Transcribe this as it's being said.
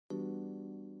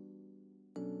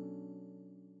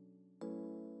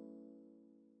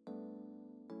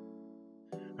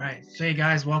All right. So, hey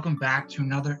guys, welcome back to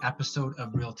another episode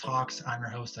of Real Talks. I'm your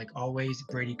host, like always,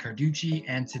 Brady Carducci.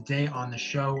 And today on the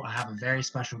show, I have a very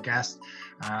special guest.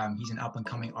 He's an up and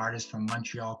coming artist from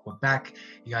Montreal, Quebec.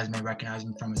 You guys may recognize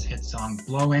him from his hit song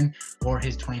Blowin' or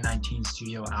his 2019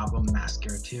 studio album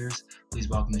Mascara Tears. Please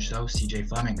welcome to the show, CJ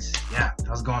Flemings. Yeah,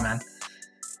 how's it going, man?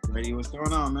 Brady, what's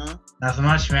going on, man? Nothing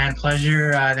much, man.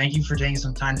 Pleasure. Thank you for taking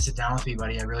some time to sit down with me,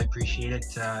 buddy. I really appreciate it.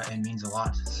 It means a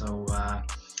lot. So,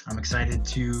 I'm excited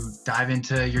to dive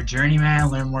into your journey, man,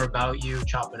 learn more about you,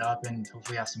 chop it up, and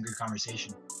hopefully have some good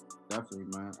conversation.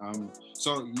 Definitely, man.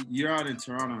 So you're out in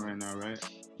Toronto right now, right?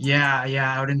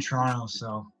 Yeah, out in Toronto.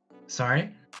 So,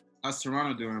 sorry. How's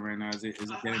Toronto doing right now? Is it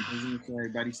getting busy? Is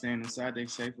everybody staying inside? They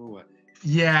safe or what?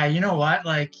 Yeah, you know what?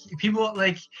 Like people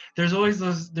like there's always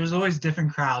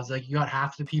different crowds. Like you got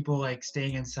half the people like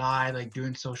staying inside, like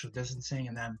doing social distancing,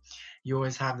 and then you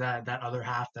always have that other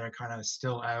half that are kind of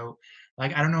still out.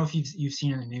 Like I don't know if you've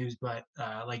seen in the news, but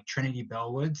like Trinity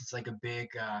Bellwoods, it's like a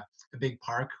big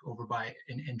park over by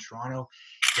in Toronto.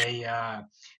 They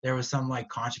there was some like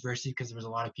controversy because there was a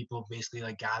lot of people basically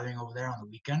like gathering over there on the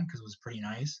weekend because it was pretty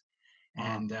nice. Uh,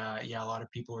 And yeah, a lot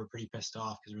of people were pretty pissed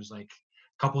off because there was like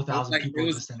couple it was thousand like people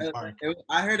just in the park.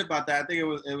 I heard about that. I think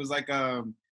it was like the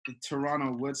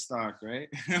Toronto Woodstock, right?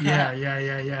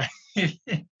 Yeah.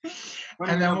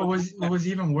 Funny And then enough, what was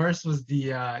even worse was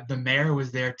the mayor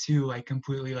was there too, like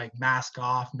completely like mask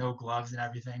off, no gloves and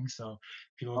everything. So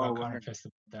people oh, got kind of word. pissed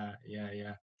about that.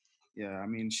 Yeah. Yeah. I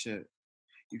mean, shit.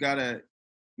 You gotta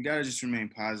you gotta just remain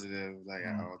positive, like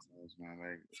at Mm, all times, man.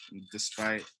 Like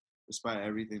despite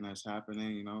everything that's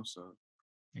happening, So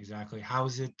exactly.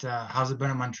 How's it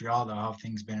been in Montreal though? How have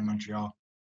things been in Montreal?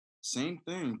 same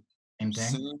thing. Same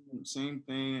thing? Same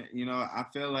thing. I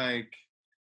feel like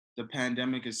the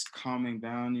pandemic is calming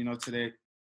down. Today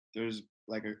there's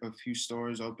like a few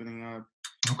stores opening up,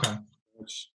 Okay.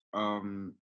 which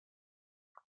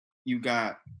you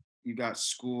got you got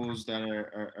schools that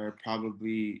are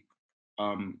probably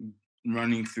um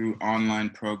running through online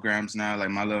programs now.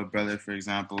 Like my little brother, for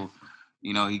example,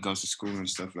 he goes to school and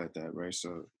stuff like that, right?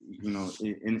 So,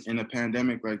 in a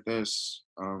pandemic like this,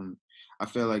 I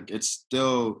feel like it's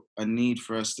still a need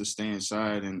for us to stay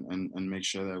inside and make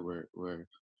sure that we're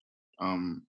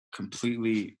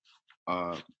completely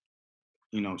uh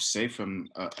safe from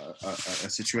a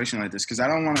situation like this, because I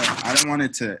don't want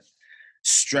it to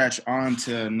stretch on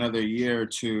to another year or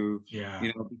two, Yeah.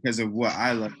 because of what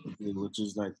I like to do, which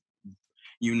is like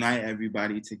unite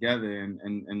everybody together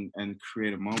and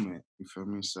create a moment. You feel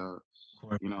me? So,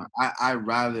 Of course. I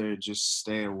rather just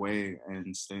stay away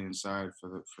and stay inside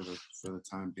for the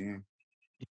time being.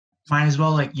 Might as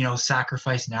well like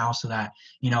sacrifice now so that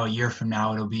a year from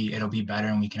now it'll be better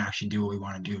and we can actually do what we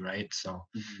want to do, right? So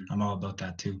Mhm. I'm all about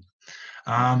that too.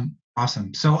 Yeah.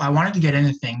 Awesome. So I wanted to get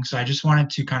into things. So I just wanted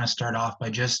to kind of start off by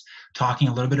just talking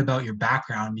a little bit about your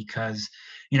background because,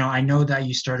 I know that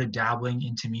you started dabbling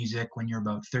into music when you're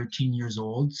about 13 years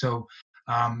old. So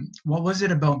what was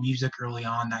it about music early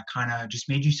on that kind of just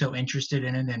made you so interested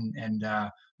in it and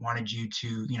wanted you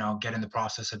to, get in the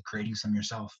process of creating some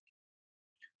yourself?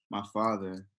 My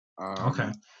father,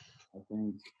 Okay. I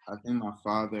think I think my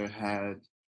father had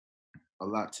a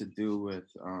lot to do with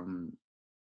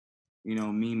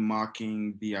me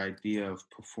mocking the idea of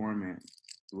performing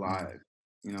Mm, live.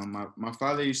 My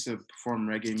father used to perform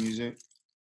reggae music,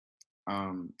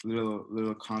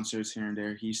 little concerts here and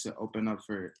there. He used to open up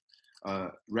for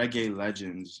reggae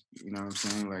legends, you know what I'm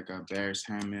saying? Like Barris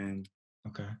Hammond,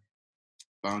 okay.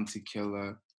 Bounty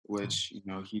Killer, which,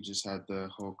 he just had the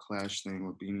whole clash thing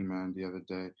with Beanie Man the other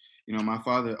day. My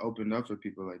father opened up for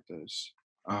people like this.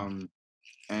 Wow. Um,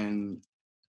 and,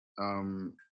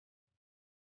 um,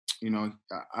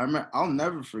 I'll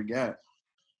never forget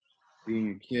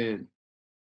being a kid.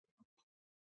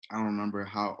 I don't remember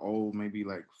how old, maybe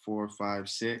like 4, 5,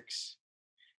 6.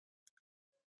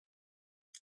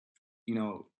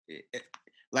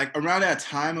 Like around that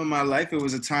time of my life, it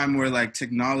was a time where like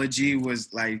technology was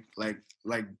like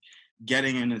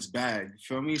getting in its bag.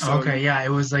 Feel me? So Okay, yeah, it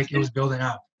was building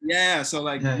up. yeah, so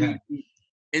like Yeah.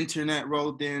 internet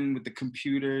rolled in with the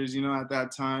computers, at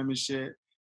that time and shit.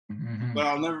 Hmm. But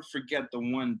I'll never forget the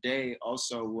one day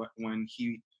also when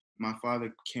my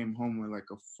father came home with like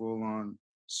a full on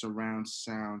surround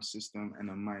sound system and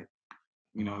a mic,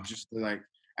 Wow. just to like,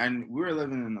 and we were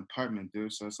living in an apartment,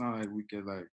 dude. So it's not like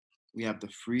we have the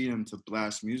freedom to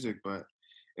blast music, but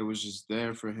it was just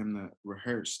there for him to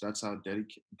rehearse. That's how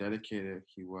dedicated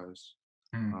he was.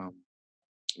 Mm.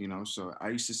 Um, so I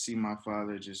used to see my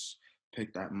father just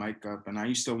pick that mic up, and I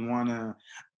used to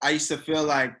feel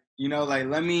like, like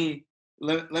let me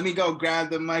go grab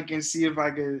the mic and see if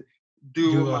I could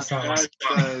do Do a with little my something. best.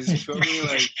 Cause you feel me?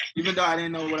 Like even though I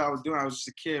didn't know what I was doing, I was just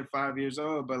a kid, 5 years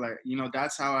old. But like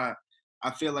that's how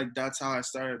I feel like that's how I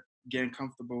started getting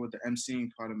comfortable with the emceeing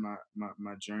part of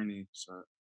my journey. So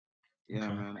yeah,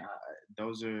 Okay. man,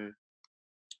 those are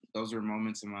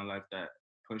moments in my life that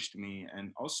pushed me.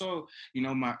 And also,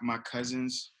 my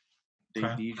cousins, they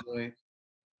Okay. DJ.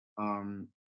 Um,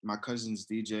 my cousins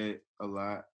DJ a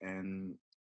lot, and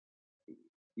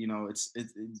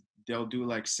they'll do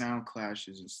like sound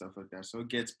clashes and stuff like that. So it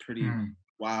gets pretty Mm,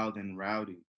 wild and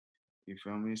rowdy. You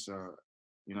feel me? So,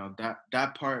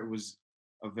 that part was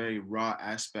a very raw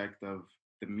aspect of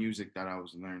the music that I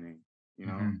was learning.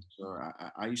 hmm So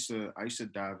I used to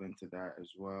dive into that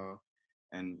as well,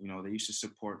 and they used to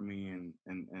support me,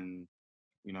 and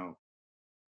you know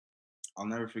I'll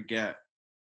never forget.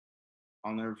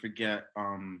 I'll never forget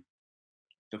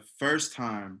the first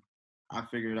time I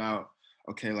figured out,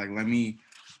 okay, like let me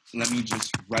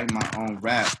just write my own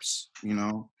raps.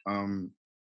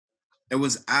 It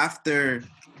was after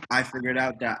I figured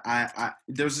out that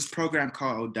there was this program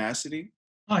called Audacity.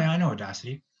 Oh yeah, I know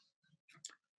Audacity.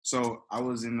 So I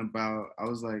was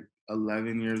like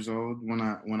 11 years old when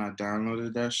I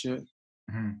downloaded that shit.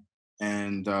 Hmm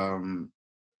And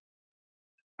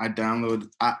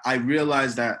I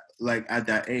realized that like at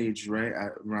that age, right,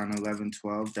 at around 11,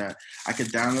 12, that I could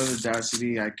download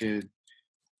Audacity.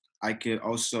 I could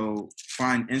also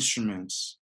find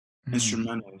hmm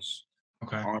instrumentals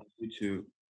Okay. on YouTube.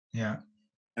 Yeah.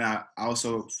 And I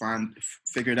also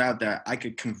figured out that I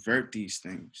could convert these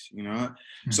things.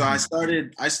 So I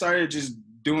hmm started just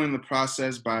doing the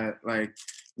process by like,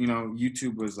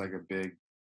 YouTube was like a big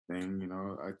thing,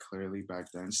 clearly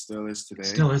back then, still is today.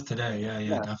 Still is today. Yeah. Yeah.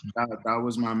 Yeah, Definitely. that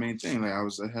was my main thing. Like I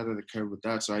was ahead of the curve with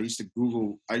that. So I used to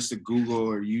Google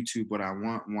or YouTube what I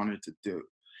wanted to do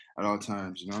at all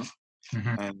times.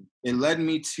 Hmm And it led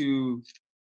me to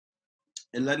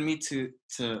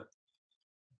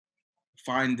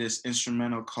find this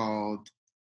instrumental called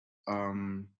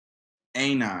um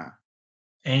Ana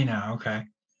Ana. Okay.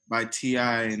 by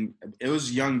T.I., and it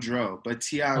was Young Dro, but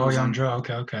T.I. Oh, was Young on Dro.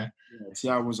 Okay. Okay.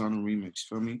 T.I. was on the remix,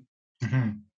 feel me? hmm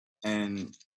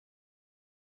And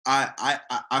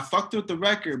I fucked with the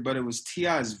record, but it was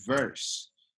T.I.'s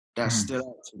verse that hmm stood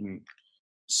out to me.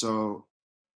 So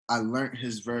I learned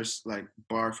his verse like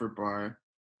bar for bar.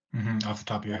 Off the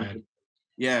top of your head.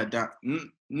 Yeah,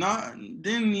 not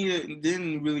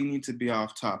didn't really need to be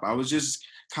off top. I was just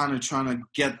kind of trying to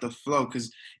get the flow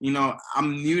because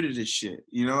I'm new to this shit.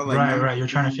 Like Right. Right. You're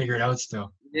trying to figure it out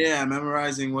still. yeah,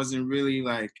 memorizing wasn't really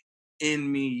like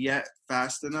in me yet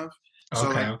fast enough. So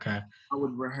Okay. like Okay. I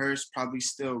would rehearse, probably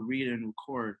still read and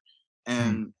record, Mm.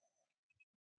 and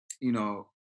you know,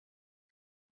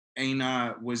 Ain't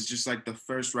was just like the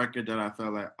first record that I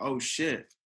felt like, oh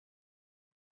shit,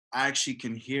 I actually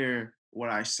can hear what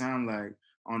I sound like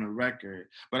on a record,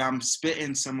 but I'm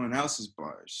spitting someone else's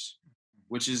bars,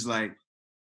 which is like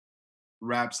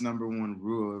rap's number one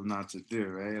rule of not to do,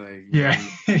 right? Like Yeah.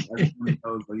 everyone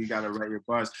knows, but you gotta write your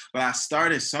bars. But I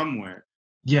started somewhere,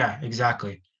 Yeah.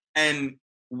 Exactly. and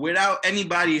without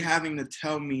anybody having to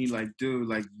tell me, like, dude,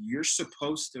 like you're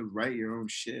supposed to write your own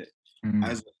shit Mm.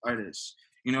 as an artist.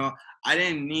 You know, I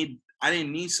didn't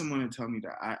need someone to tell me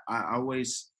that. I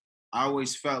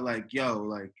always felt like, yo,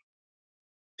 like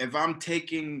if I'm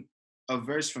taking a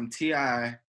verse from Ti,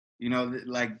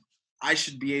 like I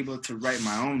should be able to write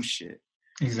my own shit.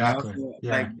 Exactly. So,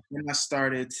 like Yeah. then I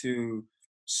started to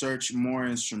search more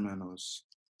instrumentals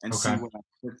and see Okay. what I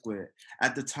click with.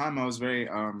 At the time, I was very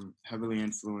heavily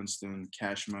influenced in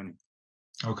Cash Money,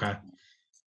 Okay.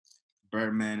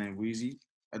 Birdman, and Wheezy.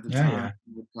 At the Yeah. time,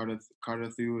 Yeah.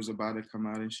 Carter 3 was about to come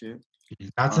out and shit.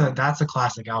 That's a Um, that's a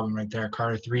classic album right there.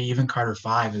 Carter 3, even Carter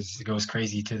 5 goes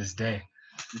crazy to this day.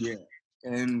 yeah,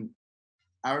 and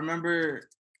I remember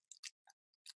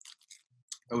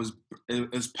it was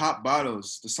it was Pop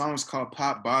Bottles. The song was called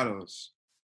Pop Bottles.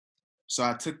 So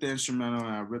I took the instrumental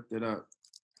and I ripped it up,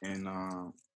 and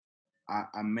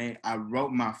I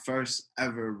wrote my first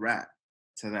ever rap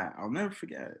to that. I'll never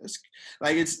forget it.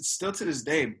 It's still to this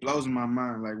day, it blows my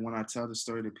mind. Like when I tell the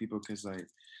story to people, because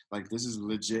like this is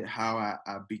legit how I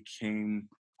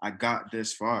got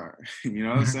this far. You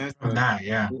know what I'm saying? From So, that,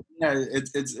 yeah. yeah,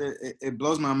 it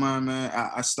blows my mind, man.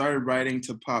 I started writing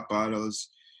to Pop Bottles,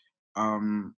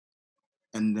 um,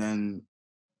 and then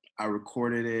I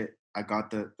recorded it. I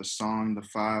got the song, the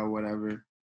file, whatever,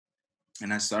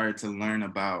 and I started to learn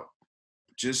about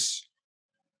just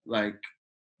like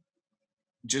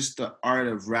just the art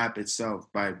of rap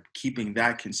itself by keeping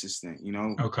that consistent,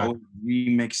 Okay. always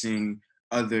remixing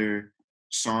other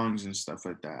songs and stuff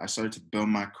like that. I started to build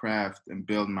my craft and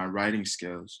build my writing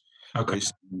skills. Okay.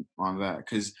 based on that,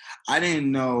 because I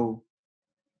didn't know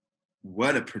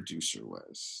what a producer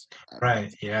was at that Right.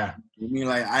 time. Yeah. I mean,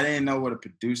 like I didn't know what a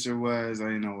producer was. I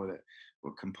didn't know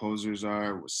what composers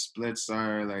are, what splits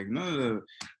are. Like none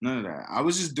of that. I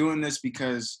was just doing this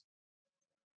because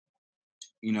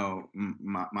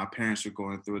my parents were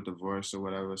going through a divorce or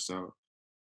whatever. So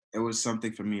it was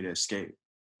something for me to escape.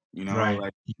 Right.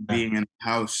 Like Yeah. being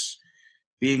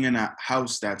in a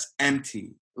house that's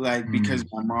empty, like because Mm.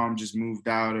 my mom just moved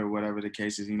out or whatever the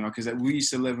case is, because we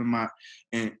used to live in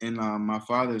my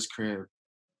father's crib,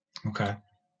 Okay.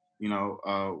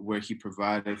 where he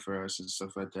provided for us and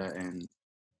stuff like that. And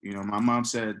my mom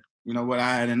said, you know what,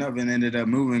 I had enough, and ended up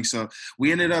moving. So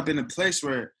we ended up in a place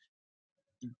where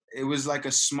it was like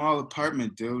a small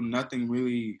apartment, dude. Nothing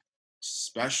really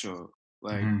special.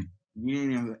 Like Hmm. we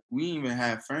didn't even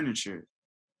have furniture.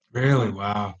 You Really? know,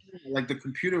 Wow. like the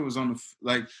computer was on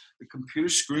like the computer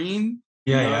screen.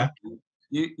 Yeah. Yeah.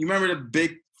 You remember the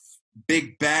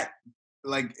big back,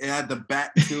 like it had the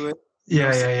back to it.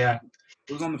 Yeah. So Yeah. Yeah.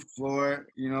 it was on the floor.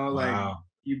 Like Wow.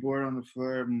 keyboard on the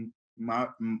floor,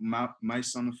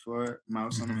 mouse on the floor,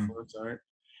 Hmm. sorry.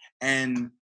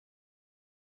 And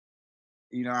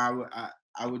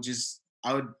I would just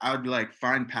I would like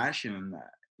find passion in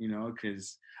that,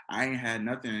 because I ain't had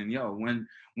nothing. And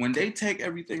when they take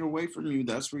everything away from you,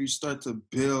 that's where you start to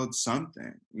build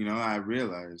something. I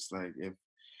realized, like, if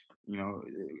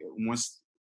once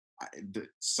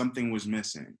something was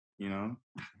missing, I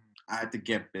had to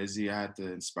get busy. I had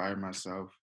to inspire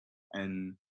myself,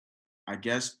 and I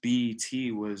guess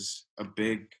BET was a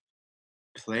big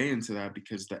play into that,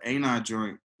 because the A9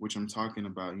 joint, which I'm talking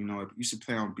about, it used to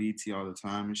play on BT all the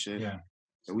time and shit. Yeah.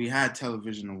 So we had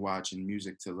television to watch and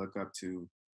music to look up to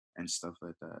and stuff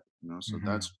like that. So Hmm.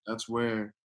 that's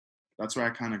where I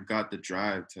kind of got the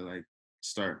drive to like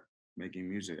start making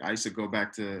music. I used to go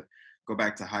back to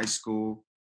high school,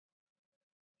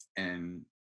 and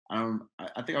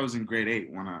I think I was in grade 8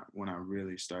 when I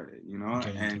really started,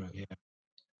 Get and into it. Yeah.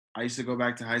 I used to go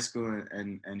back to high school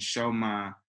and show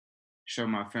my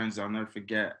friends. I'll never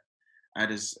forget. I had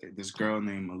this girl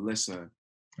named Melissa,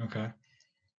 Okay.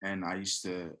 and I used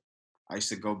to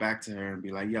go back to her and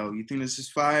be like, "Yo, you think this is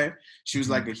fire?" She was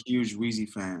Hmm. like a huge Weezy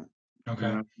fan, you Okay.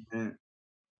 know. What I mean?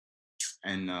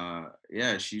 And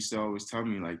yeah, she used to always tell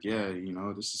me like, "Yeah,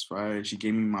 this is fire." She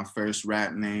gave me my first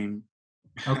rap name.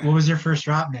 What was your first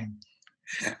rap name?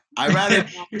 I rather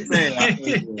not say.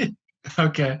 Honestly.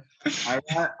 Okay. I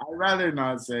rather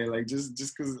not say, like, just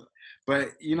because. But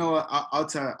you know what? I'll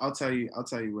tell you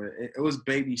what it was.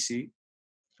 Baby C.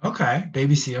 Okay.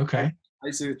 Baby C. Okay.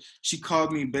 She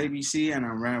called me Baby C, and I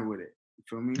ran with it. You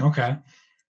feel me? Okay.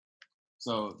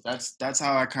 So that's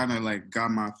how I kind of like got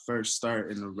my first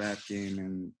start in the rap game.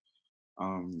 And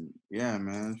yeah,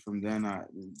 man. From then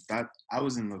I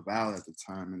was in Laval at the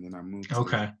time, and then I moved to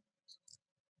Okay. uh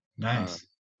Nice.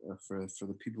 for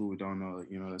the people who don't know,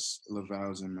 that's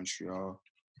Laval's in Montreal.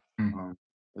 Mm. Um,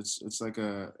 it's like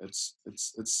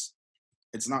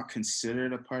it's not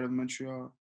considered a part of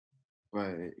Montreal,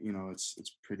 but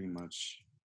it's pretty much,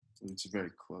 it's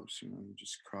very close. You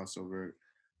just cross over a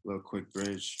little quick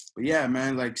bridge. But yeah,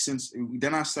 man, like since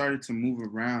then I started to move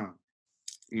around,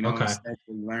 and Okay. start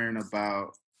to learn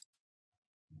about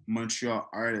Montreal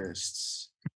artists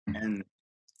Mm. and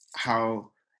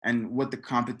how and what the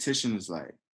competition is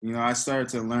like. I started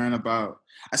to learn about.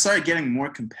 I started getting more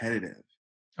competitive.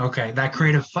 Okay. That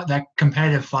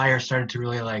competitive fire started to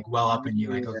really like well up in you.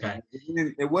 Yeah, Like, okay.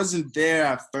 it wasn't there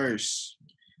at first,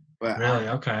 but Really?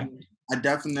 Okay. I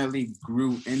definitely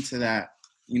grew into that.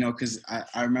 Because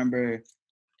I remember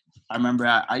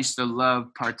I used to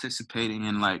love participating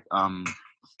in like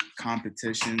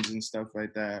competitions and stuff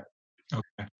like that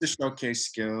Okay. to showcase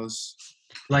skills.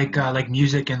 Like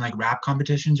music and like rap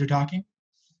competitions you're talking?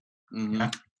 Hmm.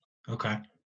 Yeah. Okay.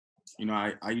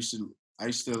 I used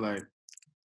to like,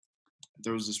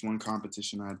 there was this one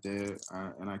competition I did,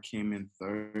 and I came in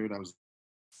third. I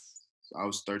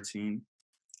was 13.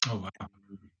 Oh wow.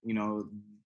 You know,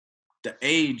 the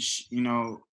age,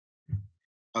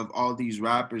 of all these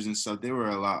rappers and stuff, they were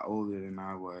a lot older than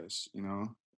I was.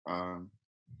 Um,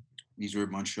 these were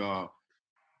Montreal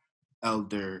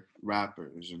elder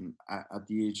rappers, and at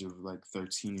the age of like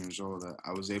 13 years old,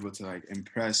 I was able to like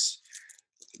impress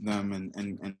them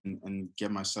and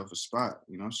get myself a spot.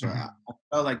 So I, Hmm. I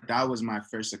felt like that was my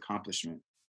first accomplishment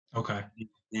Okay.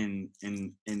 in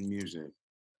music.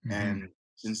 Hmm. And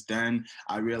since then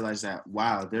I realized that,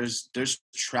 wow, there's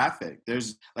traffic,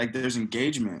 there's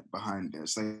engagement behind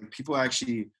this, like people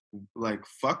actually like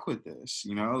fuck with this.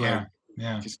 Like, Yeah.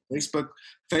 Yeah. because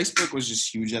Facebook was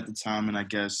just huge at the time, and I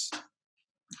guess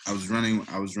I was running.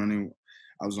 I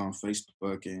was on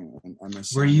Facebook and Were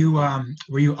MSN. you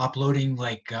were you uploading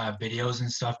like videos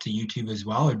and stuff to YouTube as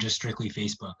well, or just strictly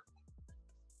Facebook?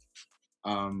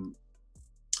 Um,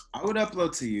 I would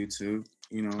upload to YouTube.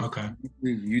 You know, Okay.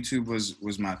 YouTube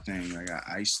was my thing. Like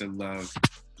I used to love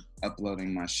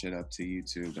uploading my shit up to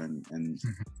YouTube and Mhm.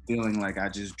 feeling like I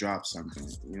just dropped something.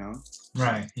 You know,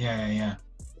 Right. Yeah. Yeah. Yeah.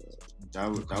 that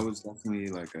Okay. was definitely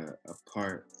like a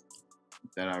part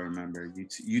that I remember.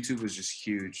 YouTube was just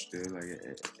huge, dude. Like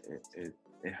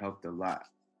it helped a lot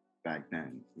back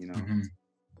then. You know. Hmm.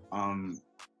 Um,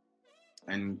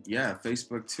 and yeah,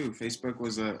 Facebook too. Facebook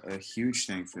was a huge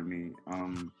thing for me.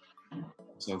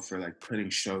 So for like putting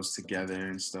shows together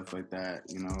and stuff like that,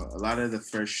 you know, a lot of the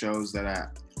first shows that I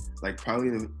like, probably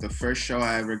the first show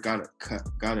I ever got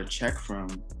a check from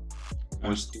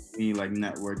was through me like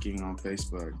networking on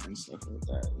Facebook and stuff like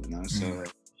that, you know. So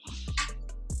like,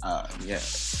 yeah,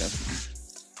 definitely.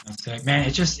 That's it, man.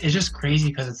 It's just crazy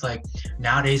because it's like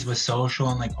nowadays with social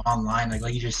and like online,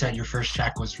 like you just said, your first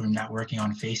check was from networking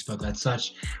on Facebook.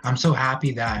 I'm so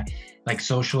happy that like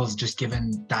social is just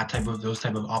given those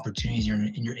type of opportunities.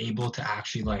 You're able to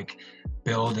actually like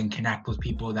build and connect with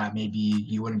people that maybe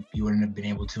you wouldn't have been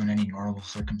able to in any normal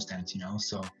circumstance.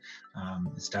 So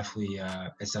it's definitely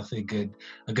a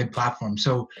good platform.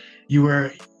 So you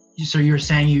were you were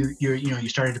saying you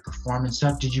started to perform and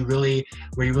stuff. Were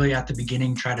you really at the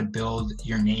beginning try to build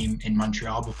your name in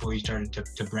Montreal before you started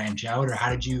to branch out, or how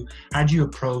did you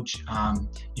approach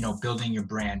building your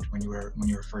brand when you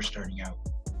were first starting out?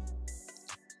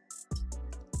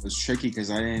 It was tricky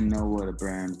because I didn't know what a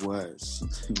brand was.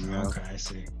 You know, Okay, I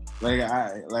see.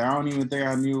 I don't even think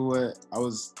I knew what I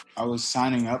was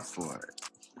signing up for.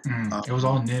 It was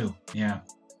all Um, new. Yeah.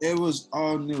 it was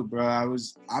all new, bro.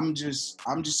 I'm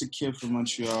just a kid from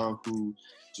Montreal who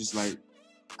just like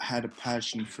had a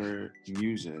passion for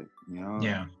music, you know,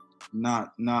 Yeah.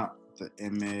 not the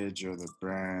image or the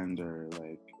brand or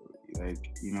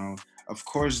you know, of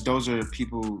course those are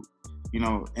people, you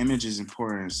know, image is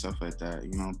important and stuff like that,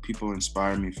 you know, people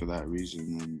inspire me for that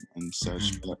reason and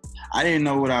such, Mhm. but I didn't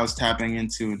know what I was tapping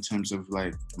into in terms of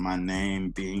like my name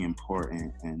being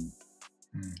important and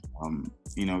Mm.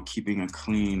 you know, keeping a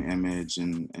clean image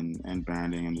and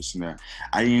branding and this and that.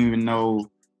 I didn't even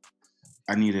know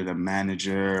I needed a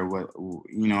manager or what,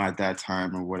 you know, at that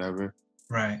time or whatever.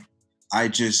 Right. I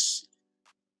just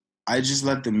I just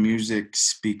let the music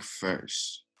speak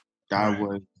first. That Right.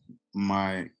 was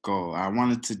my goal. I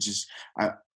wanted to just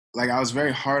I was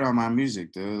very hard on my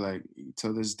music, dude. Like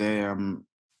till this day,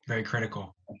 Very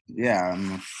critical.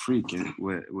 I'm a freak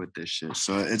with this shit.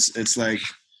 So it's like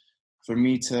for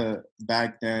me to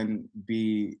back then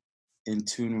be in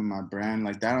tune with my brand,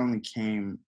 like that only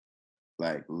came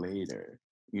like later,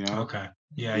 you know? Okay.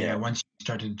 Yeah. Yeah. Yeah. Once you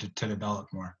started to develop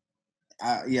more.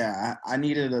 I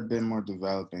needed a bit more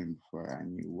developing before I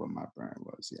knew what my brand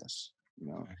was. Yes, you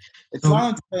know, Okay. it's So.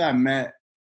 not until I met.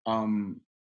 Um,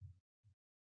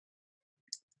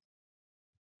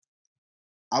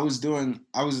 I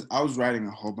was writing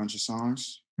a whole bunch of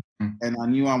songs, Mm. and I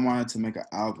knew I wanted to make an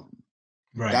album.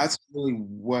 Right. That's really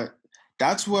what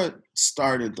that's what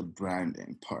started the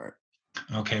branding part.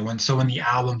 Okay. When the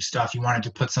album stuff, you wanted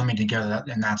to put something together,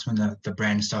 and that's when the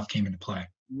brand stuff came into play.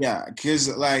 Yeah, because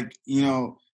like you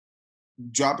know,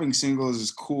 dropping singles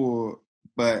is cool,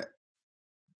 but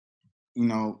you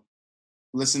know,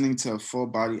 listening to a full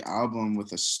body album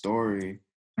with a story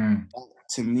Mm.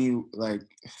 to me like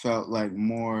felt like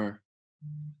more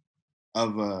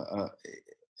of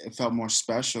it felt more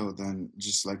special than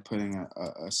just like putting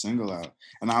a single out.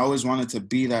 And I always wanted to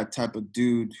be that type of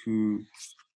dude who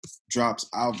drops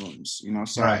albums, you know.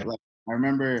 So Right. like I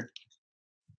remember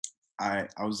I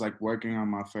was like working on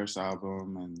my first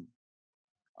album and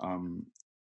um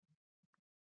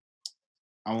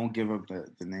I won't give up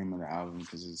the name of the album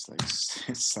because it's like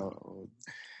it's so old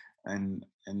and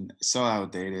so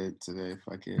outdated today.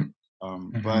 Fuck it. But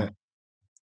Mm-hmm.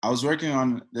 I was working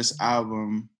on this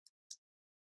album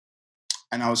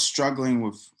and I was struggling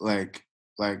with like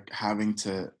having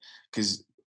to because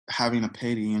having to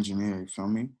pay the engineer, you feel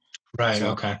me? Right.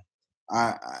 So Okay.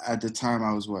 at the time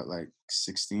I was what like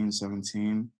 16,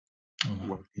 17, Oh,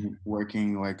 wow.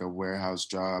 working like a warehouse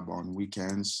job on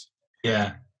weekends.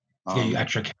 Yeah. To get you Um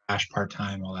extra cash, part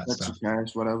time, all that extra stuff.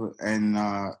 cash, whatever. And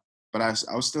but I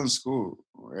was still in school,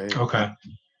 right? And Okay.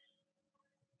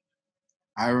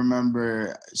 I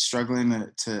remember struggling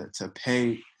to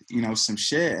pay, you know, some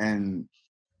shit and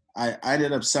I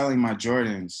ended up selling my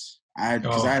Jordans.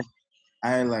 Because Oh. I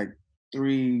had like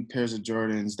 3 pairs of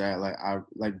Jordans that like I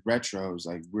like retros,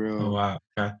 like Oh real, wow.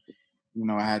 Okay. you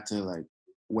know, I had to like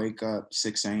wake up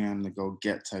 6 a.m. to go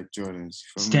get type Jordans.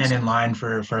 You feel me? Stand in line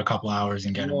for a couple hours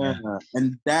and get them. Yeah, Yeah.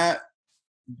 and that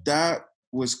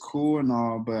was cool and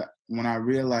all, but when I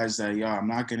realized that, yo, I'm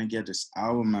not gonna get this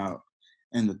album out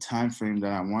in the time frame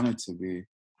that I want it to be,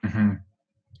 Mm-hmm.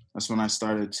 that's when I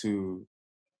started to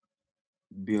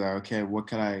be like, okay, what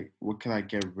could I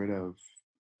get rid of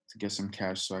to get some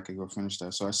cash so I could go finish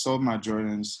that? So I sold my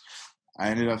Jordans. I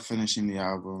ended up finishing the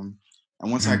album,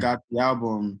 and once I Mm-hmm. got the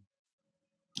album,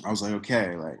 I was like,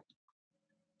 okay, like,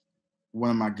 what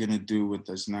am I gonna do with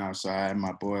this now? So I had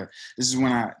my boy. This is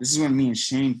when me and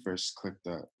Shane first clicked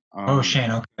up. Oh,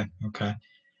 Shane. Okay. Okay.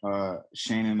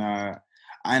 Shane and I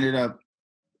ended up.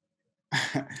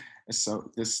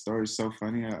 This story is so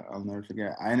funny. I'll never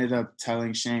forget. I ended up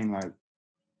telling Shane like,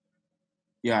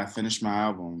 "Yeah, I finished my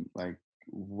album. Like,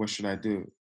 what should I do?"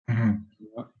 Mm-hmm.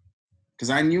 Because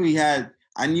I knew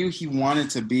he wanted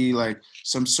to be like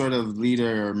some sort of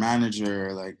leader or manager,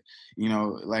 or like,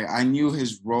 like I knew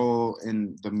his role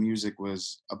in the music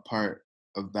was a part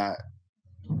of that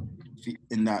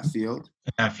in that field.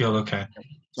 I feel okay.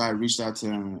 So I reached out to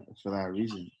him for that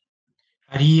reason.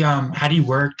 Had he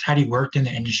worked in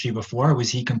the industry before, or was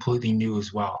he completely new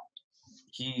as well?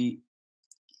 He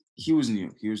he was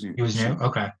new. He was new. He was new? Shane,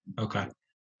 Okay. Okay.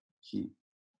 he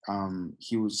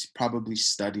he was probably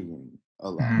studying a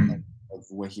lot Mm-hmm. of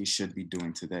what he should be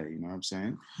doing today. You know what I'm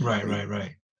saying? Right, But, right,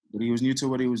 right. but he was new to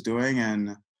what he was doing,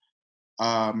 and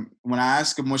when I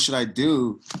asked him what should I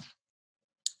do,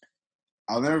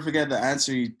 I'll never forget the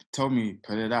answer he told me: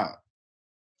 put it out,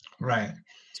 Right.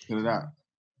 just put it out.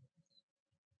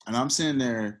 And I'm sitting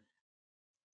there.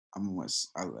 I was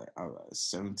a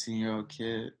 17-year-old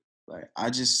kid. Like I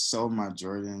just sold my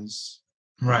Jordans.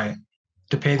 Right.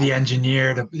 To pay I the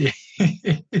engineer to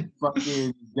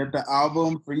fucking get the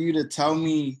album for you to tell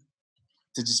me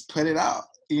to just put it out,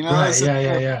 Right. So Yeah,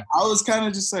 yeah, yeah. I was kind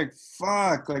of just like,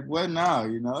 fuck, like what now,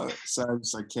 So I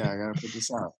was like, yeah, I gotta put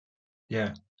this out.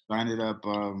 Yeah. So I ended up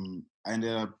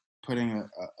putting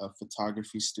a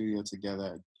photography studio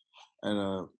together at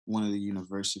one of the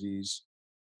universities.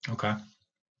 Okay.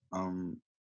 Um,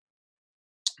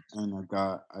 and I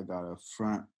got a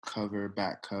front cover,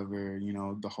 back cover,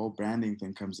 the whole branding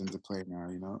thing comes into play now.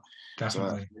 So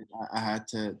Definitely. I had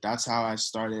to. That's how I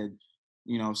started,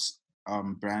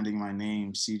 branding my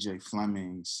name, CJ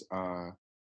Flemings,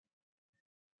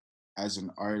 as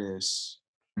an artist,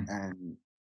 and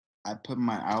I put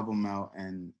my album out,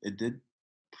 and it did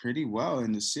pretty well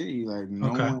in the city. Like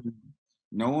Okay.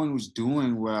 no one was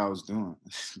doing what I was doing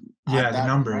Yeah, at the that time.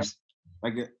 numbers.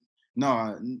 Like,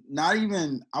 no, not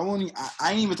even. I won't.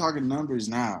 I ain't even talking numbers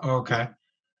now. Like, Okay.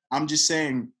 I'm just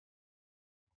saying,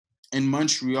 in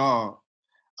Montreal,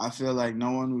 I feel like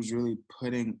no one was really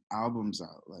putting albums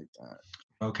out like that.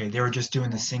 Okay. They were just doing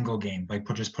the single game, like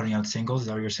just putting out singles. Is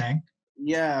that what you're saying?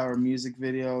 Yeah, or music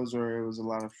videos, or it was a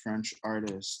lot of French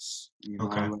artists,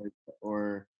 Okay. like,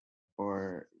 or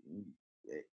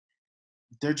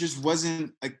there just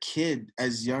wasn't a kid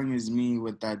as young as me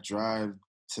with that drive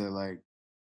to like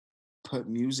put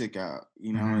music out,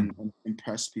 Mm-hmm. and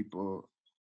impress people,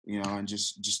 and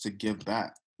just to give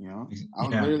back, I was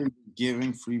Yeah. literally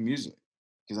giving free music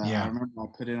because I Yeah. remember I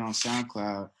put it on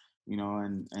SoundCloud,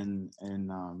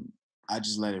 and I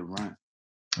just let it run.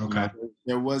 Okay.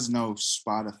 There was no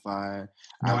Spotify,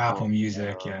 No Apple, Apple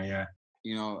Music. Yeah.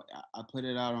 Yeah. I put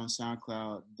it out on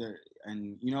SoundCloud there,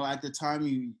 and at the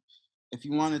time if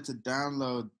you wanted to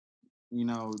download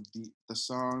the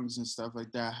songs and stuff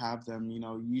like that, have them,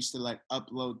 you used to like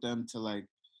upload them to like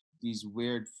these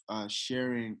weird file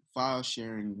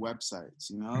sharing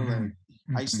websites, Mm-hmm. like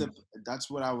I used Mm-hmm. to. That's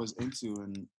what I was into,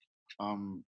 and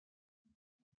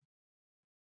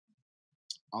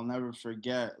I'll never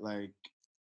forget, like,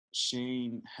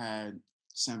 Shane had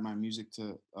sent my music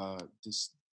to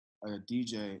this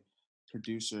DJ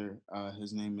producer.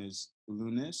 His name is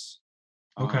Lunis.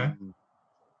 Okay. Um,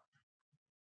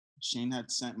 Shane had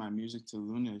sent my music to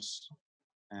Lunis,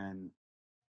 and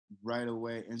right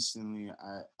away, instantly,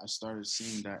 I started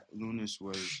seeing that Lunis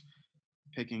was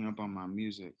picking up on my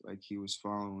music. Like he was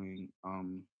following,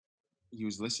 he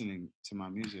was listening to my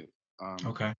music. Um,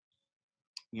 Okay.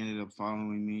 he ended up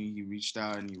following me. He reached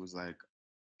out and he was like,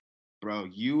 "Bro,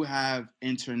 you have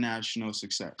international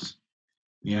success.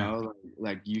 Yeah.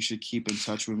 Like you should keep in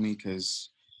touch with me because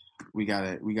we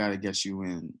gotta get you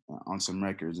in on some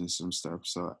records and some stuff."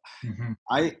 So Mm-hmm.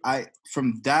 I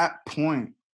from that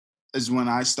point is when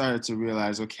I started to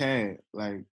realize, okay,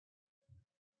 like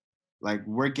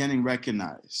we're getting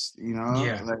recognized,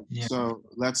 Yeah. like, Yeah. so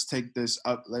let's take this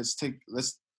up. Let's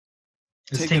Let's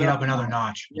take take it it up up a another notch.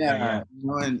 notch. Yeah. Yeah,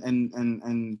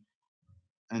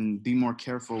 Yeah. and be more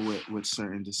careful with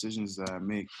certain decisions that I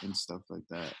make and stuff like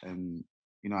that. And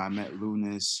I met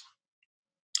Lunas.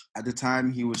 At the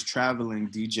time, he was traveling,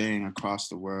 DJing across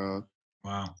the world.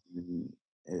 Wow. And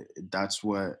that's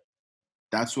what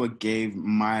gave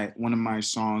one of my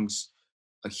songs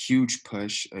a huge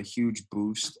push, a huge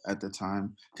boost at the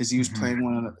time, because he was Hmm. playing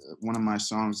one of my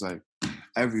songs like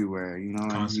everywhere, and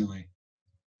Constantly.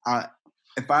 I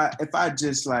if I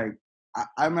just like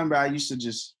I remember I used to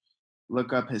just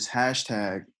look up his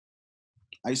hashtag.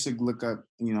 I used to look up,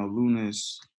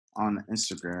 Lunas on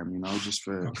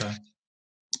Instagram, Okay.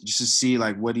 just to see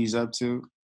like what he's up to.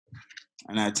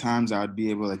 And at times I'd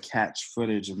be able to catch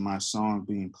footage of my song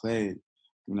being played,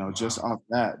 just Wow. off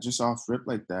that, just off rip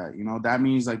like that. That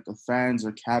means like the fans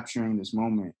are capturing this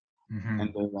moment Hmm.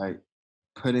 and they're like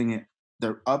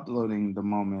they're uploading the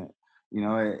moment.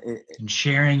 And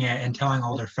sharing it and telling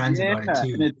all their friends Yeah, about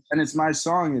it too. and it's my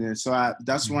song in it. So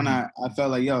that's when Hmm. I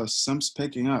felt like, yo, something's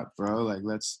picking up, bro. Like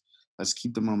let's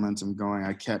keep the momentum going.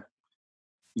 I kept,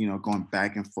 going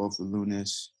back and forth with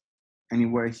Lunas.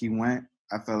 Anywhere he went,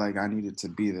 I felt like I needed to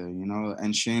be there,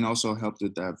 And Shane also helped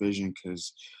with that vision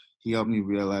because he helped me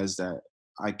realize that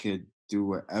I could do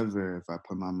whatever if I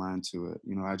put my mind to it.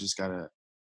 I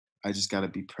just gotta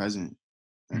be present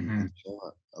and Hmm. show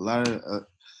up.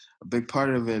 A big part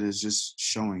of it is just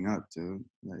showing up, dude.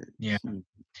 Like, Yeah.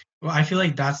 Well, I feel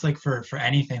like that's like for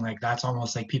anything, like that's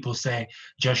almost like people say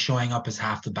just showing up is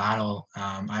half the battle.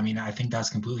 I mean, I think that's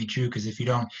completely true because if you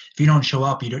don't show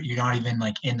up, you're not even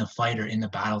like in the fight or in the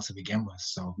battle to begin with.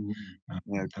 So yeah, that's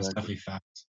exactly. definitely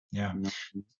fact. Yeah. You know,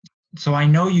 So I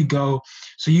know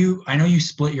you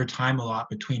split your time a lot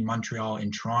between Montreal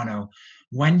and Toronto.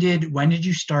 When did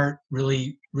you start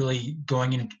really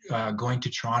going to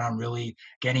Toronto and really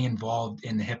getting involved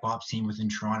in the hip hop scene within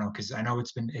Toronto? Because I know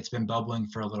it's been bubbling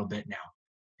for a little bit now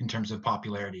in terms of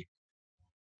popularity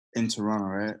in Toronto,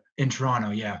 right? in Toronto.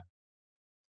 Yeah.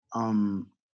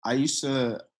 Um, I used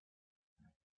to.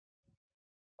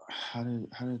 How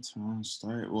did Toronto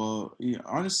start? Well, yeah,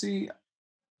 honestly,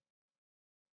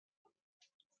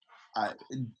 I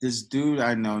this dude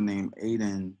I know named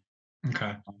Aiden,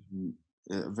 Okay. um,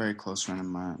 a very close friend of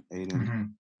mine, Aiden,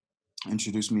 Hmm.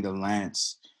 introduced me to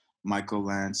Michael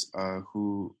Lance,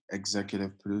 who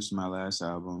executive produced my last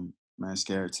album,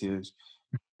 Mascara Tears.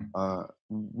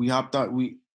 We hopped out.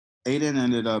 Aiden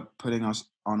ended up putting us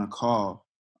on a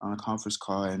conference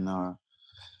call, and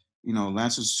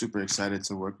Lance was super excited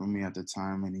to work with me at the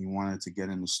time, and he wanted to get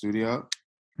in the studio.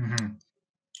 Hmm.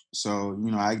 So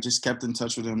I just kept in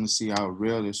touch with him to see how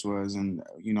real this was, and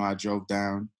I drove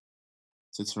down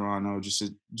to Toronto just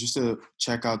to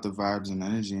check out the vibes and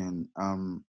energy. And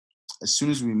as soon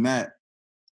as we met,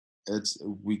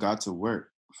 we got to work.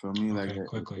 For me, like Okay.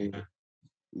 Quickly. Yeah.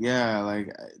 yeah, like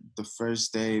the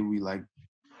first day we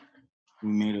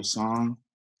made a song,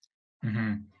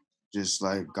 Hmm. just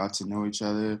like got to know each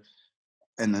other,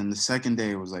 and then the second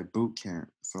day was like boot camp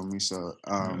for me. So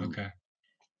Okay.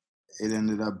 it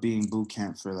ended up being boot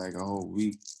camp for like a whole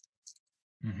week,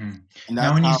 Hmm. and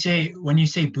Now, that's how. when you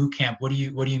say boot camp, what do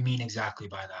you mean exactly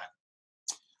by that?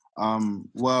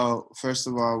 Well, first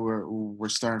of all, we're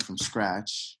starting from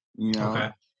scratch.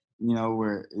 Okay.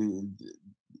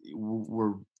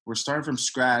 We're we're starting from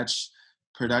scratch.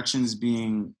 Productions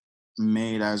being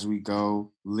made as we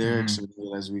go. Lyrics Hmm. are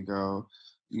made as we go.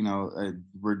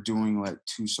 We're doing like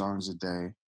 2 songs a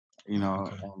day. You know,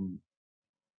 Okay. um,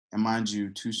 and mind you,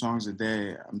 2 songs a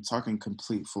day. I'm talking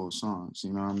complete full songs.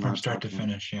 From start to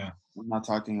finish. Yeah. I'm not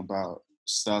talking about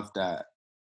stuff that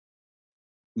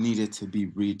needed to be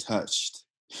retouched.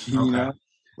 you Okay. know,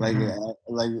 Hmm.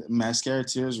 like Mascara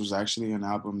Tears was actually an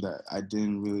album that I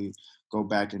didn't really go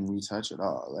back and retouch at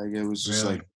all. Like Really. it was just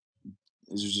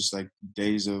like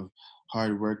days of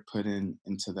hard work put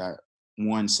into that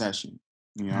one session.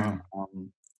 You know, Hmm.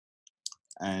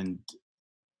 and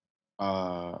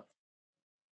uh,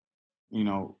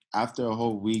 after a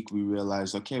whole week, we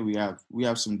realized, okay, we have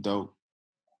some dope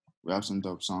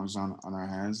songs on our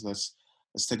hands. Let's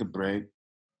take a break.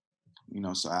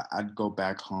 So I'd go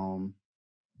back home,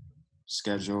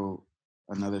 schedule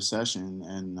another session,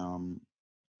 and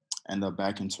end up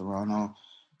back in Toronto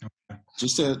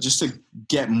just to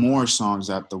get more songs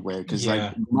out the way. Because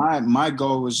like Yeah. my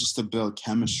goal was just to build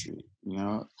chemistry. I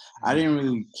Mm. didn't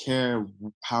really care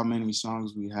how many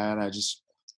songs we had. I just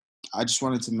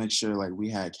wanted to make sure like we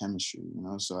had chemistry.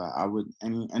 So I would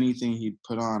anything he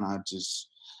put on, I would just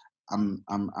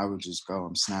go.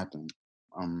 I'm snapping.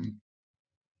 Um,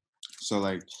 So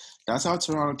like that's how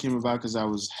Toronto came about, because I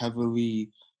was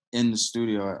heavily in the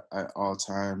studio at all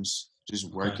times, just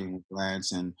Okay. working with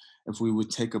Lance. And if we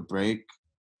would take a break,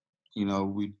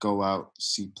 we'd go out,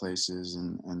 see places,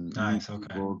 and meet Nice. Okay.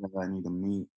 people that I need to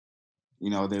meet.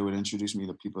 They would introduce me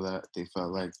to people that they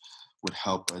felt like would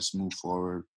help us move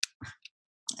forward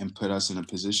and put us in a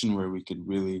position where we could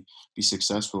really be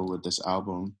successful with this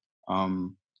album.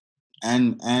 Um,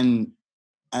 and and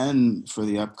and for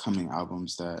the upcoming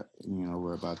albums that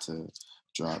we're about to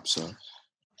drop. So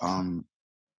um,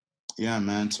 yeah,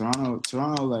 man, Toronto,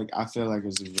 like I feel like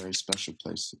is a very special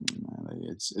place to me, man.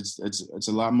 Like it's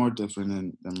a lot more different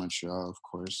than Montreal, of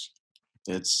course.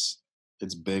 It's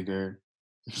bigger,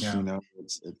 Yeah.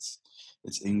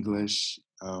 it's English.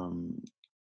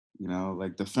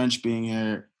 Like the French being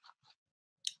here,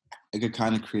 it could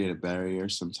kind of create a barrier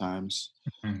sometimes.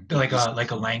 But this,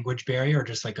 Like a language barrier or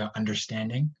just like a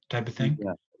understanding type of thing?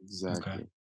 yeah, Okay. exactly.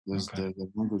 There's Okay. a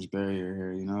language barrier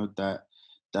here,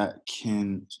 that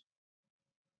can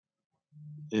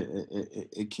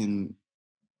it can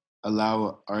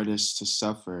allow artists to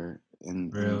suffer in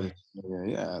this Really?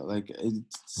 area. Yeah, like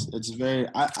it's very.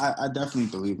 I definitely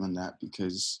believe in that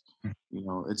because Mm.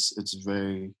 it's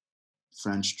very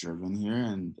French driven here,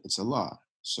 and it's a lot.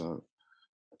 So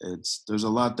there's a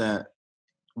lot that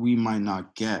we might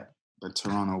not get, but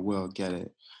Toronto will get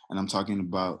it. And I'm talking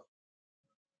about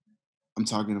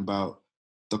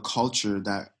the culture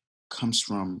that comes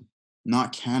from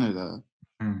not Canada,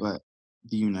 Mm. but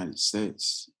the United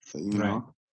States. Right.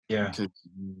 Yeah. Because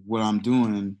what I'm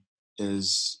doing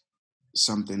is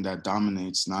something that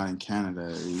dominates not in Canada,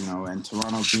 and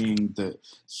Toronto being the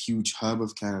huge hub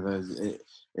of Canada,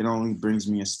 it only brings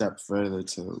me a step further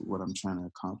to what I'm trying to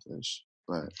accomplish.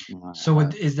 But So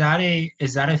is that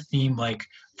a theme like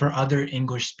for other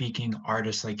English speaking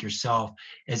artists like yourself?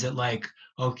 Is it like,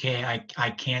 okay, I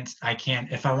can't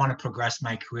if I want to progress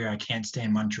my career, I can't stay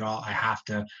in Montreal. I have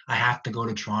to go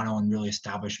to Toronto and really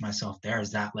establish myself there.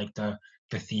 Is that like the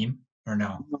theme or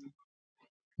no?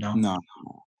 No? no,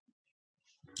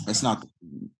 it's Okay. not.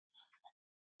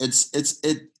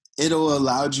 It'll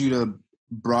allow you to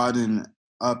broaden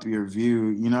up your view.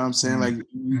 You know what I'm saying? Mm. Like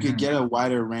you could Hmm. get a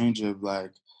wider range of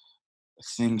like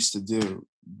things to do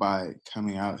by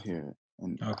coming out here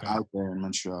and Okay. out there in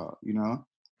Montreal.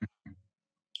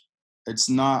 It's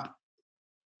not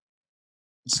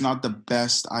it's not the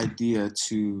best idea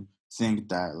to think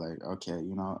that like, okay,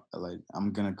 like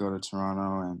I'm gonna go to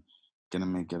Toronto and gonna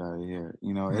make it out of here. It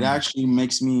Mm. actually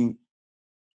makes me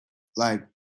like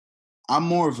I'm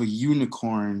more of a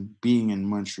unicorn being in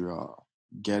Montreal.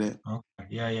 Get it? Okay.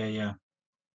 Yeah, yeah, yeah.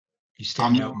 You I'm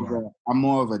stand out more of more. a I'm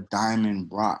more of a diamond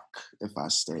rock if I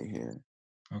stay here.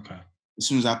 Okay. As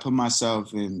soon as I put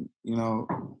myself in,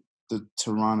 the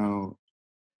Toronto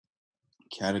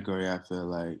category, I feel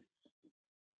like,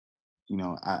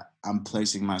 I'm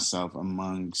placing myself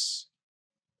amongst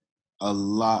a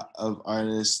lot of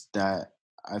artists that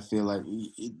I feel like,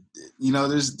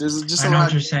 there's just I a know what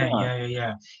lot you're going saying. on. Yeah, yeah,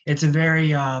 yeah. It's a very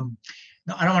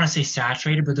no, I don't want to say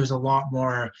saturated, but there's a lot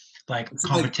more like It's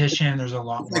like competition. There's a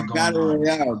lot it's more like going battle on.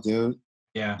 royale, dude.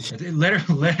 Yeah, it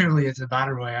literally, literally, it's a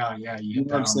battle royale. Yeah, you You hit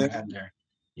know what I'm that on the saying? head there.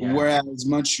 Yeah, Whereas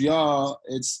Montreal,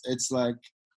 it's like,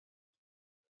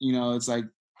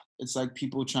 it's like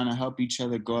people trying to help each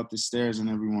other go up the stairs and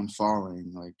everyone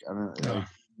falling. Like I don't no,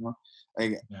 like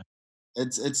like yeah,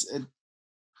 it.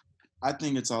 I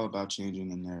think it's all about changing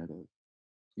the narrative.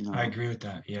 You I know, agree with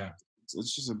that. Yeah.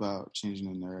 it's just about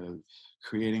changing the narrative,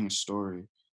 creating a story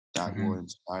that will Hmm.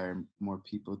 inspire more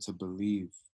people to believe.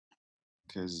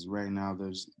 Because right now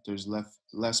there's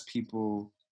less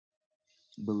people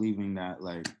believing that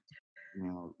like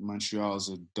Montreal is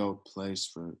a dope place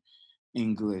for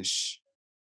English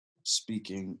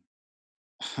speaking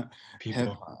hip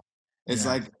People. hop. It's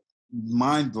Yeah. like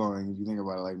mind blowing if you think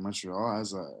about it. Like Montreal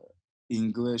has a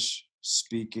English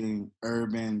speaking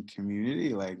urban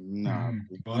community. Like no,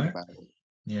 think What? about it.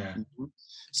 Yeah.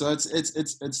 So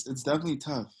it's definitely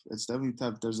tough. It's definitely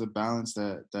tough. There's a balance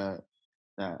that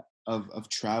of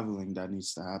traveling that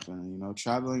needs to happen.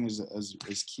 Traveling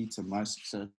is key to my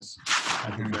success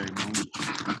at the Hmm. very moment.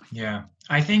 Yeah,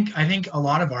 I think a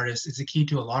lot of artists, it's a key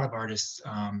to a lot of artists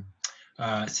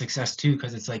success too,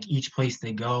 because it's like each place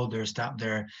they go,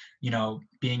 they're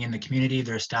being in the community,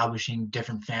 they're establishing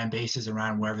different fan bases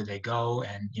around wherever they go,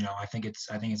 and I think it's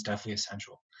definitely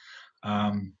essential.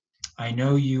 Um, I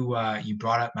know you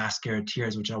brought up Mascara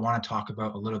Tears, which I want to talk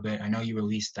about a little bit. I know you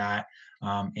released that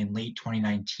in late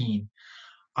 2019.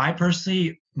 I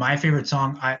personally, my favorite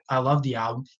song, I love the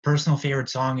album. Personal favorite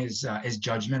song is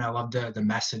Judgment. I love the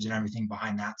message and everything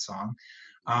behind that song.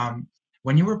 Um,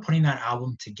 when you were putting that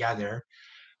album together,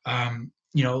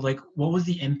 like what was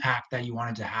the impact that you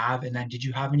wanted to have, and then did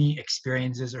you have any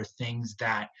experiences or things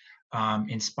that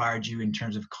inspired you in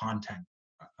terms of content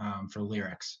for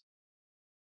lyrics?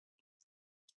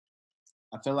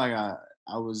 I feel like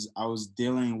I was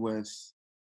dealing with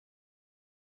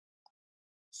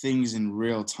things in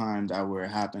real time that were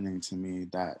happening to me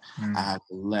that I had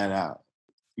to let out,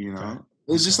 you Okay. know?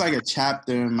 It was just Okay. like a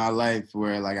chapter in my life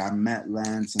where like I met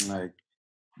Lance and like,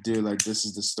 dude, like this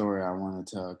is the story I want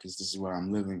to tell because this is what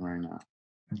I'm living right now.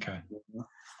 Okay. You know?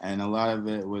 And a lot of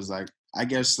it was like, I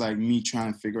guess like me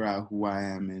trying to figure out who I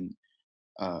am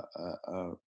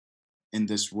in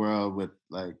this world with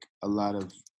like a lot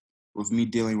of, with me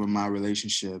dealing with my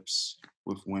relationships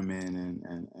with women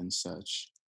and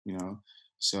such, you know?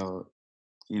 So,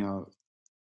 you know,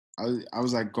 I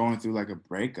was like going through like a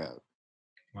breakup,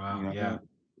 you Wow. know? Yeah.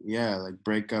 Yeah, like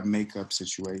breakup, makeup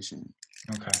situation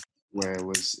Okay. where it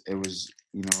was,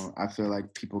 you know, I feel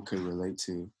like people could relate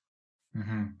to.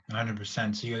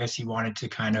 100%. So I guess you wanted to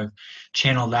kind of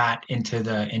channel that into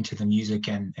the music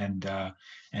and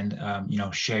you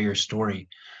know, share your story.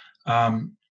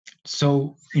 Um,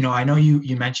 so you know, I know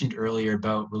you mentioned earlier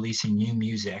about releasing new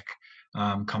music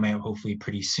coming out hopefully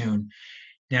pretty soon.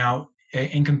 Now,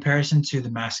 in comparison to the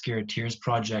Mascara Tears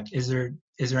project, is there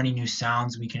any new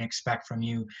sounds we can expect from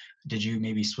you? Did you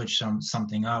maybe switch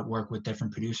something up, work with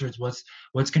different producers?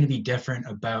 What's going to be different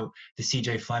about the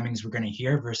CJ Flemings we're going to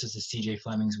hear versus the CJ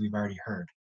Flemings we've already heard?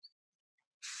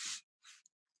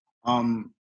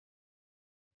 Um,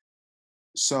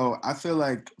 so I feel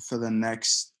like for the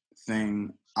next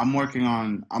thing, I'm working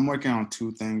on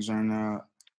two things right now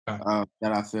Okay.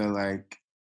 that I feel like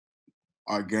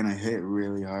are gonna hit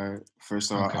really hard.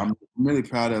 First of all, Okay. I'm really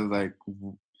proud of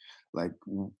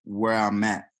where I'm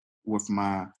at with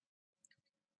my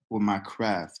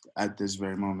craft at this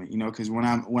very moment. You know, because when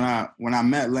I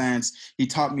met Lance, he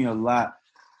taught me a lot,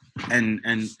 and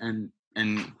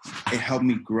it helped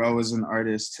me grow as an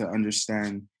artist to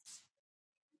understand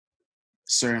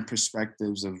certain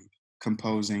perspectives of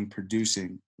composing,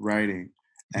 producing, writing,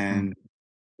 Mhm. and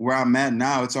where I'm at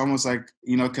now, it's almost like,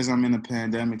 you know, because I'm in a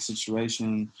pandemic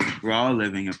situation. We're all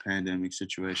living a pandemic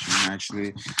situation, actually.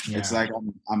 It's Yeah. like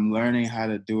I'm learning how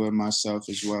to do it myself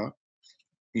as well.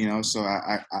 You know, so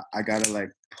I gotta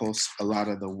like pull a lot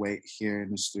of the weight here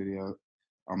in the studio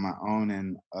on my own,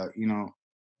 and you know,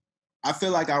 I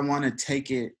feel like I want to take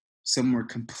it somewhere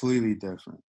completely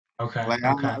different. Okay. Like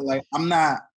Okay.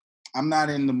 I'm not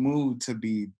in the mood to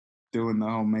be doing the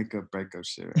whole makeup breakup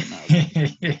shit right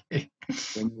now.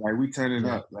 And like we turn it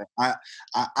Yeah. up. Like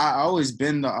I always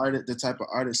been the type of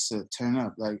artist to turn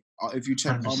up. Like if you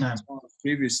check all my 100%. songs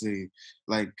previously,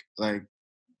 like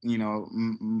you know,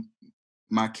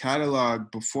 my catalog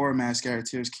before Mascara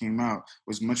Tears came out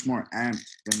was much more amped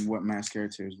than what Mascara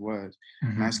Tears was.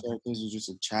 Hmm. Mascara Tears was just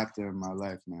a chapter in my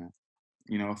life, man.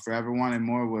 You know, Forever Wanted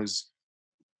More was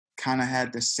kind of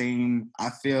had the same, I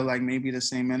feel like maybe the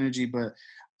same energy, but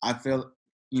I feel,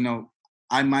 you know,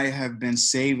 I might have been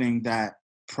saving that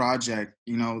project,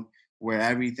 you know, where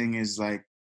everything is like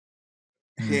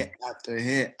hit after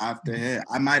hit after hit.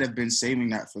 I might have been saving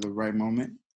that for the right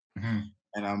moment. Hmm.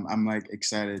 And I'm like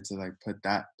excited to like put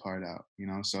that part out, you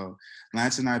know. So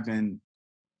Lance and I've been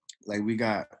like we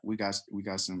got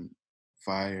some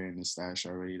fire in the stash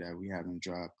already that we haven't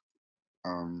dropped.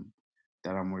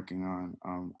 That I'm working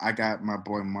on. I got my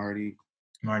boy Marty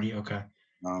Marty. Okay.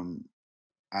 um,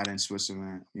 out in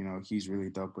Switzerland. You know, he's really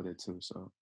dope with it too.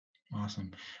 So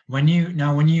Awesome. When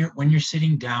you're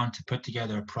sitting down to put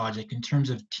together a project in terms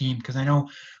of team, because I know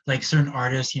like certain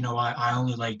artists, you know, I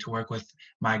only like to work with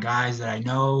my guys that I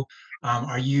know.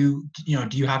 Are you, you know,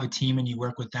 do you have a team and you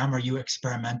work with them? Are you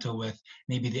experimental with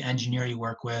maybe the engineer you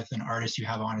work with, an artist you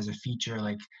have on as a feature?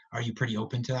 Like, are you pretty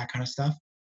open to that kind of stuff?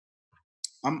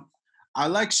 I'm I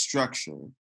like structure,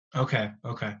 Okay.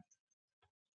 Okay.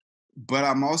 but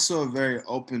I'm also a very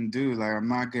open dude. Like I'm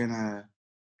not gonna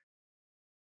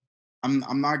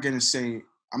say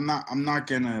I'm not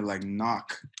gonna like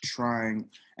knock trying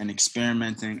and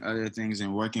experimenting other things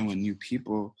and working with new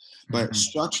people. But Hmm.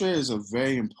 structure is a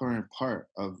very important part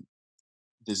of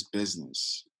this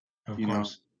business, Of you know,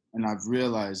 course. and I've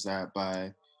realized that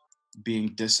by being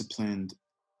disciplined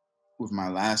with my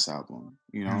last album,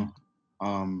 you know. Mhm.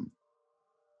 Um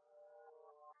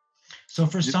So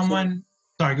for just certain, someone,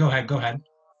 sorry, go ahead. Go ahead.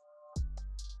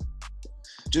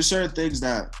 just certain things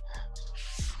that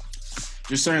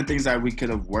just certain things that we could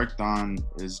have worked on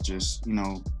is just, you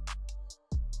know,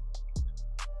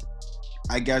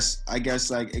 I guess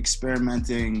like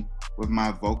experimenting with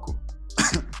my vocal.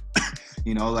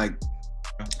 You know, like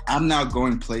I'm not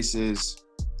going places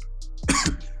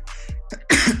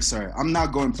sorry, I'm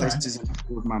not going Sorry. places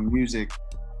with my music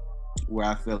where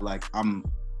I feel like I'm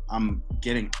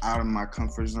getting out of my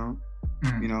comfort zone,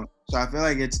 Mm. you know. So I feel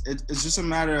like it's just a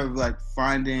matter of like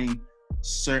finding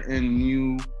certain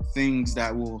new things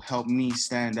that will help me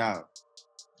stand out.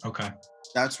 Okay.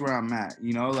 That's where I'm at,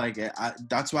 you know. Like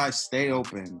that's why I stay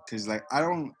open, because like I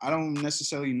don't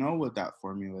necessarily know what that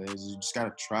formula is. You just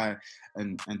gotta try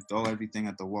and throw everything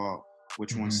at the wall.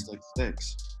 Which one Hmm.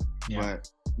 sticks. Yeah.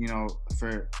 But you know,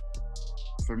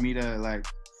 for me to like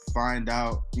find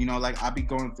out, you know, like I be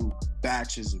going through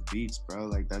batches of beats, bro.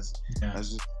 Like Yeah.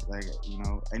 that's just like, you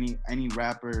know, any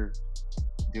rapper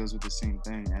deals with the same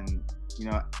thing. And you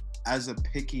know, as a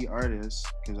picky artist,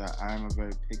 because I am a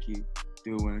very picky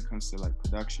dude when it comes to like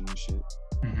production and shit,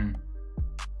 Hmm.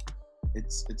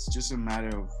 it's just a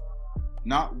matter of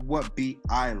not what beat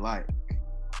I like,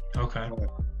 Okay. but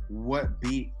what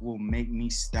beat will make me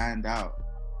stand out,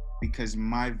 because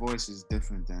my voice is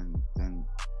different than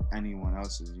anyone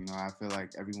else's. You know, I feel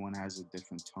like everyone has a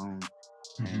different tone,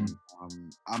 Hmm. and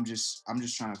I'm just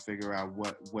trying to figure out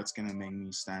what's gonna make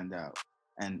me stand out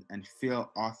and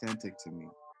feel authentic to me.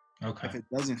 Okay. If it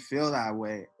doesn't feel that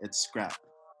way, it's scrap.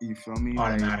 You feel me?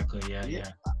 Like, Automatically. Yeah. yeah,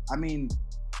 Yeah. I mean,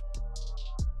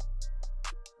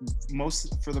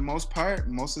 for the most part,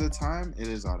 most of the time, it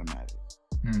is automatic.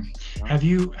 Hmm. You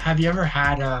know? Have you ever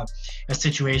had a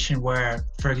situation where,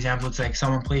 for example, it's like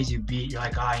someone plays you beat, you're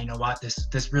like, you know what,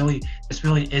 this really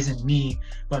isn't me,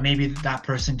 but maybe that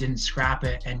person didn't scrap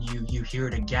it, and you hear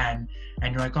it again,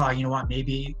 and you're like, you know what,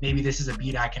 maybe this is a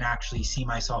beat I can actually see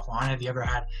myself on. Have you ever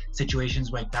had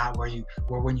situations like that where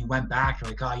when you went back,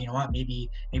 you're like, you know what, maybe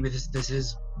this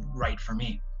is right for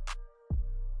me?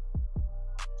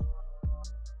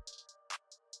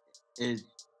 It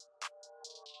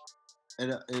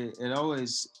it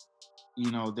always,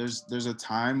 you know, there's a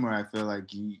time where I feel like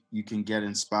you can get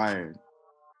inspired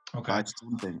by Okay.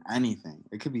 something, anything.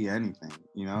 It could be anything,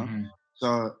 you know. Hmm.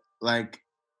 So like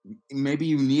maybe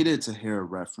you needed to hear a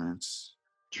reference,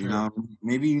 you True. know.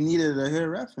 Maybe you needed to hear a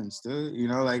reference, dude. You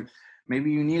know, like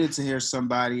maybe you needed to hear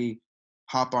somebody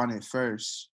hop on it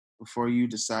first before you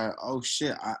decide, oh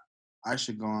shit, I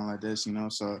should go on like this, you know.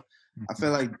 So I Mhm.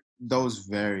 feel like those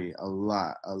vary a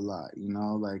lot, you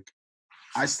know. Like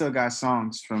I still got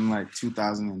songs from like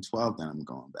 2012 that I'm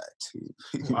going back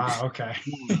to. Wow. Okay.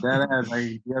 That ass,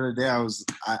 like the other day,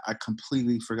 I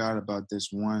completely forgot about this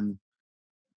one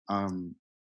um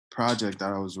project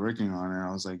that I was working on, and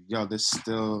I was like, yo, this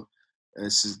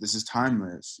is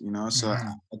timeless, you know. So Hmm.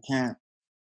 I can't.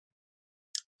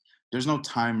 There's no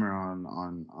timer on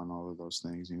all of those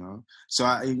things, you know. So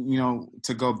you know,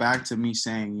 to go back to me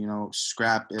saying, you know,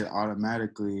 scrap it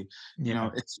automatically, you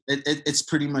know, Yeah. it's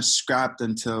pretty much scrapped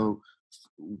until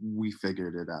we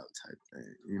figured it out type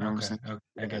thing. You know what I'm Okay. saying? Okay.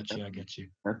 I Yeah, get you. I definitely, get you.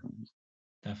 definitely.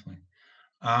 Definitely.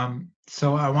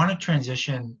 So I want to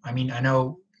transition. I mean, I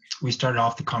know we started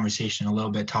off the conversation a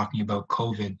little bit talking about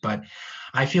COVID, but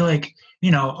I feel like,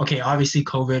 okay, obviously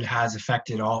COVID has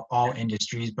affected all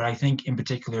industries, but I think in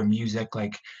particular music,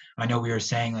 like I know we were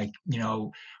saying, like,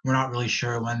 we're not really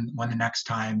sure when the next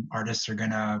time artists are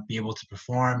gonna be able to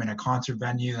perform in a concert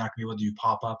venue, they're not gonna be able to do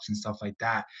pop-ups and stuff like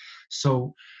that.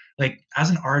 So like as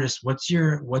an artist, what's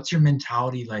your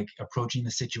mentality like approaching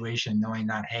the situation, knowing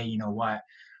that, hey, you know what?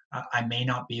 I may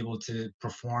not be able to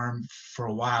perform for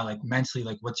a while. Like mentally,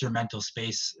 like what's your mental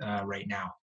space right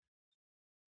now?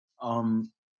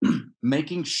 Um,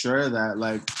 making sure that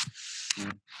like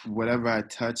whatever I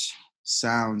touch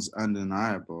sounds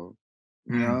undeniable.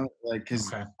 You Hmm. know, like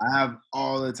because Okay. I have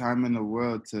all the time in the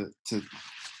world to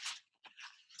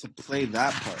play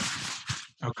that part.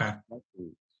 Okay.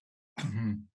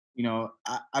 Hmm. You know,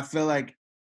 I feel like,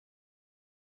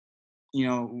 you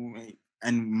know,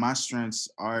 and my strengths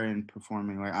are in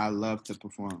performing. Like I love to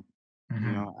perform. You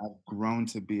Hmm. know, I've grown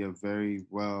to be a very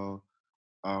well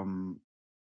um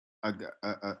a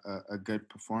good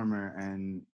performer,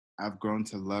 and I've grown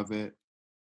to love it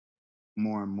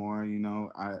more and more. You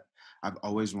know, I've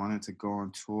always wanted to go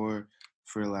on tour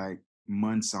for like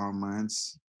months on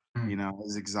months. You know,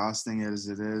 as exhausting as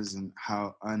it is and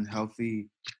how unhealthy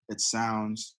it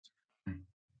sounds,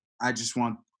 I just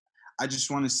want I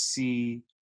just want to see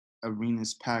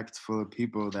arenas packed full of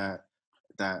people that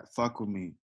fuck with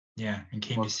me, Yeah, and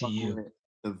came or to see fuck you. with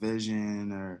the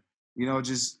vision, or you know,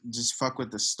 just fuck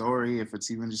with the story, if it's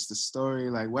even just the story,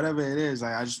 like whatever it is.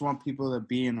 Like I just want people to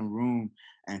be in a room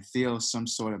and feel some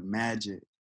sort of magic.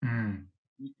 Mm.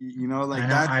 You know, I like know.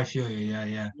 that. I feel you. Yeah.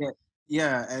 Yeah. Yeah,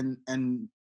 yeah, and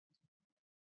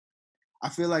I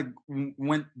feel like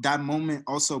when that moment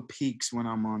also peaks when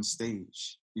I'm on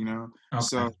stage. You know, Okay.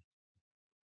 so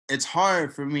it's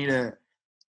hard for me to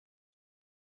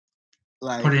Put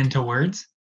it like into words.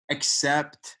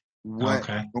 accept what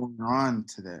Okay. going on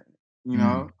today. You Mm.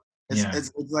 know, Yeah.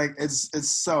 It's like it's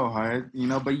so hard, you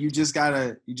know, but you just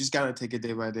gotta take it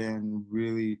day by day and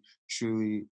really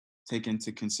truly take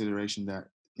into consideration that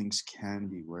things can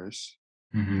be worse,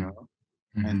 you Mm-hmm. know,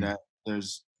 and Mm-hmm. that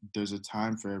there's a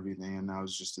time for everything, and now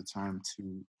is just a time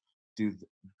to do th-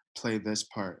 play this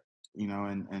part, you know,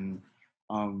 and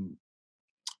um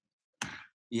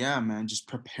yeah, man, just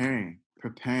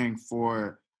preparing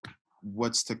for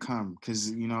what's to come,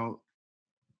 because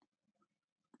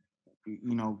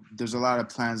there's a lot of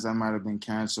plans that might have been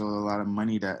canceled, a lot of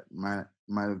money that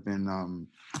might have been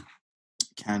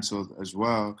canceled as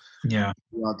well Yeah.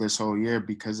 throughout this whole year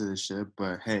because of this shit.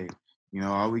 But hey,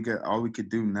 all we could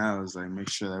do now is like make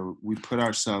sure that we put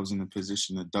ourselves in a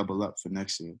position to double up for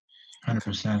next year and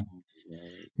come 100%. back. Yeah.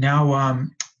 Now,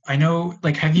 I know,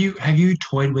 like, have you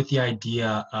toyed with the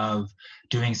idea of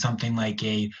doing something like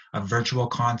a virtual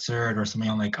concert or something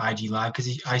on like IG Live?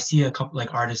 Because I see a couple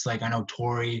like artists, like I know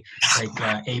Tori, like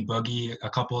A Boogie, a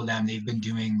couple of them, they've been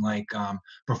doing like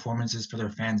performances for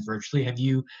their fans virtually. Have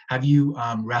you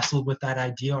wrestled with that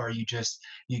idea, or you just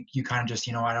you kind of just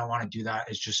I don't want to do that.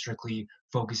 It's just strictly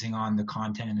focusing on the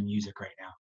content and the music right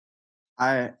now.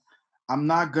 I I'm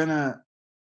not gonna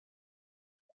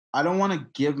I don't want to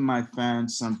give my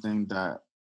fans something that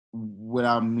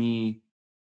without me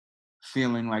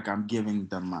feeling like I'm giving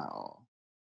them my all,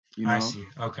 you I know? see.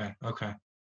 Okay. Okay.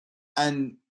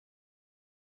 And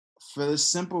for the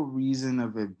simple reason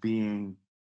of it being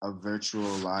a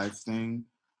virtual live thing,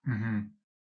 Hmm.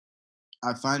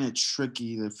 I find it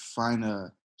tricky to find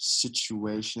a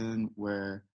situation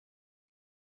where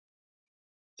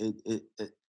it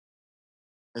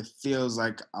it feels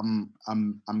like I'm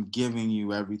giving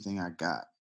you everything I got.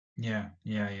 Yeah.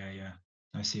 Yeah. Yeah. Yeah.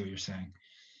 I see what you're saying.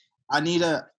 I need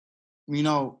a you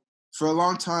know, for a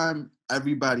long time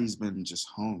everybody's been just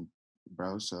home,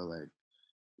 bro. So like,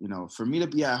 for me to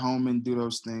be at home and do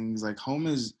those things, like home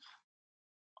is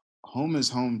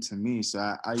home to me. So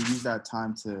I use that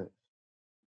time to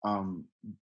um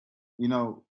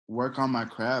work on my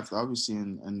craft, obviously,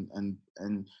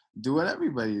 and do what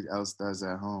everybody else does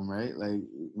at home, right? Like,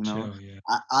 Chill. Yeah.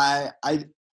 I I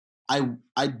I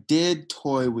I did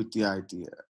toy with the idea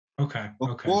Okay.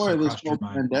 Okay. So before it this crossed your whole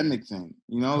mind. pandemic thing,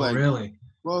 Oh, like, really?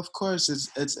 well, of course,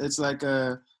 it's like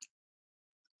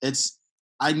it's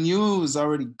I knew it was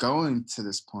already going to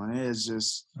this point. It's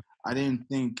just I didn't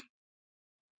think,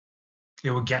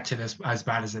 It would get to this as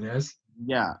bad as it is?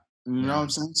 yeah, you know what Yeah. I'm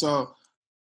saying? So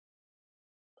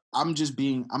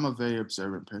I'm a very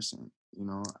observant person.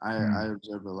 I Mm.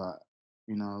 observe a lot.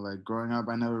 Like growing up,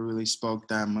 I never really spoke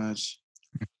that much.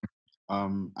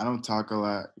 I don't talk a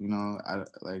lot. I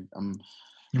like I'm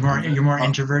very You're more uh,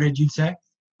 introverted, you'd say?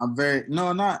 I'm very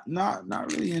no, not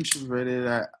really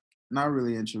introverted. Not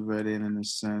really introverted in a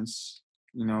sense.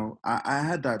 I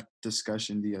had that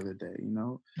discussion the other day.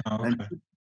 Oh, And okay.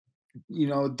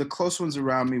 the close ones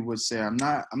around me would say I'm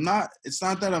not. It's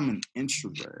not that I'm an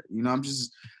introvert. I'm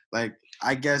just like,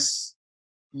 I guess,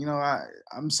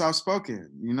 I'm soft spoken.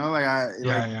 Like I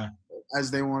Yeah, like yeah.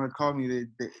 as they want to call me.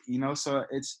 So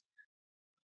it's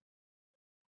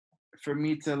for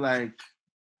me to like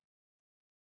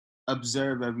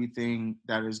observe everything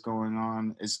that is going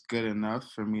on is good enough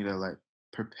for me to like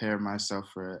prepare myself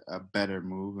for a better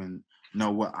move and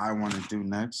know what I want to do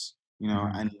next.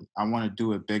 Mhm. And I want to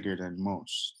do it bigger than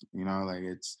most. Like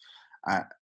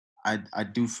I I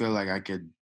do feel like I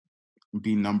could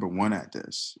be number one at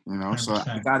this. So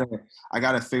I 100%. gotta I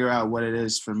gotta figure out what it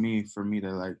is for me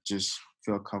to like just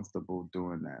feel comfortable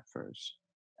doing that first.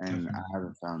 And I Definitely.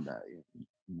 haven't found that yet.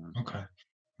 So. Okay.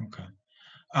 Okay.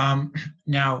 Um,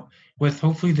 now, with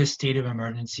hopefully this state of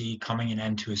emergency coming an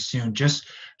end to us soon, just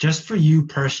for you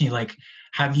personally, like,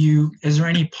 is there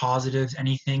any positives,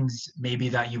 any things maybe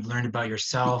that you've learned about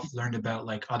yourself, learned about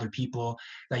like other people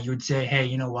that you would say, hey,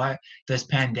 you know what, this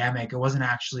pandemic, it wasn't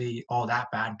actually all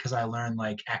that bad because I learned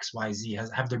like X, Y, Z.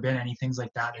 Have there been any things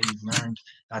like that that you've learned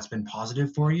that's been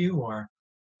positive for you, or?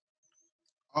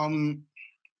 Um,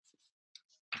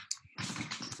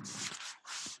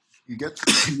 you get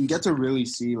you get to really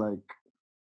see like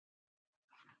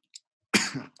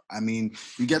I mean,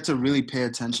 you get to really pay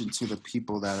attention to the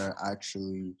people that are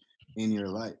actually in your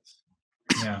life.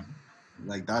 Yeah.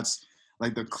 Like that's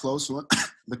like the close one,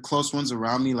 the close ones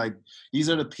around me. Like these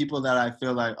are the people that I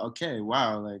feel like, okay,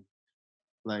 wow,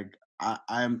 like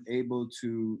I'm able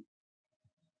to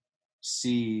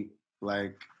see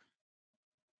like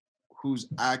who's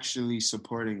actually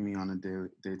supporting me on a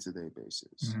day to day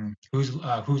basis. Mhm.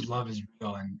 Whose love is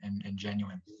real and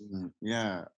genuine.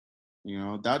 Yeah,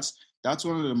 that's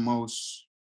one of the most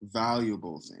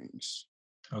valuable things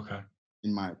Okay.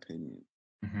 in my opinion.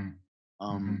 Hmm.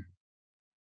 Um, Hmm.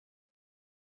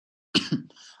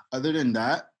 Other than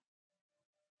that,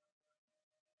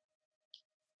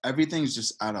 everything's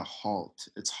just at a halt.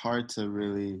 It's hard to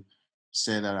really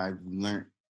say that I've learned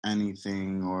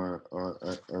anything or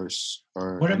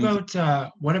anything.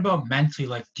 What about mentally?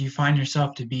 Like, do you find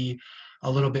yourself to be a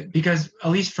little bit, because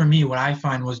at least for me, what I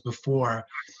find was before,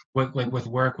 with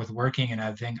work, with working and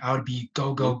everything, I would be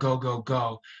go go go go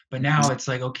go. But now it's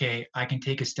like, okay, I can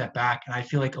take a step back, and I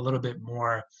feel like a little bit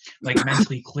more like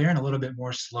mentally clear and a little bit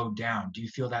more slowed down. Do you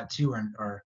feel that too,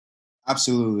 or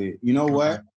Absolutely. You know okay?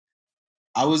 what?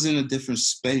 I was in a different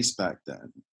space back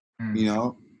then. You Mm,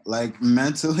 know, like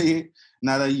mentally.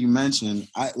 Now that you mentioned,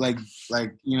 I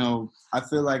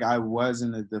feel like I was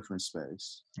in a different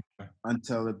space okay.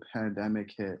 until the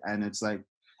pandemic hit, and it's like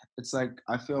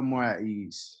I feel more at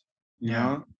ease. You Yeah.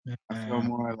 know, Yeah. I feel Yeah.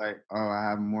 more like, oh, I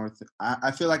have more. I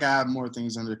feel like I have more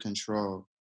things under control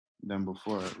than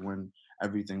before when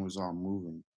everything was all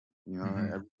moving. You know,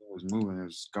 Mm-hmm, everything was moving, it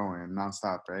was going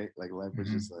nonstop, right? Like life was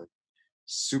mm-hmm. just like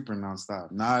super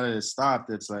nonstop. Now that it stopped,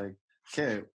 it's like,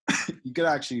 okay, you could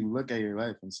actually look at your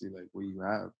life and see like what you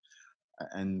have,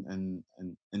 and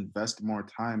invest more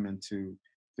time into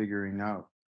figuring out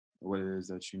what it is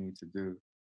that you need to do.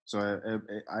 So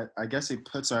I guess it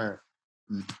puts our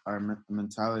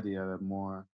mentality at a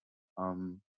more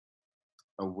um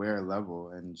aware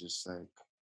level, and just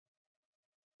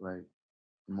like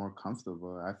more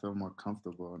comfortable. I feel more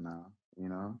comfortable now, you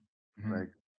know? Mm-hmm. Like,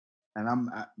 and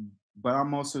but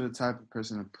I'm also the type of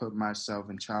person to put myself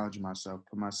and challenge myself,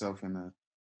 put myself in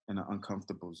an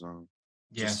uncomfortable zone.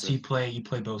 Yeah. Just So to, you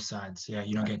play both sides. Yeah.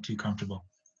 You don't get too comfortable.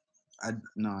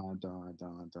 no, I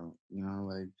don't. You know,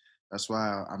 like that's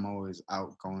why I'm always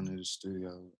out going to the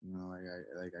studio. You know,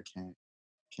 I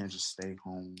can't just stay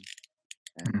home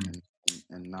and Mm-hmm. and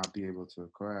and not be able to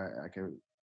record. I could,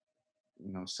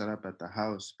 set up at the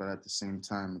house, but at the same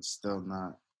time, it's still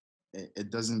not. It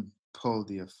doesn't pull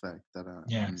the effect that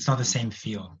Yeah, I'm. it's not the same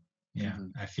feel. Yeah,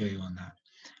 Mhm. I feel you on that.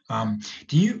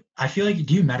 I feel like,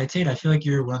 do you meditate? I feel like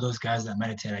you're one of those guys that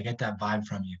meditate. I get that vibe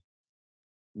from you.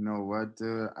 You know what,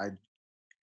 dude?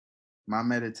 My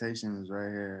meditation is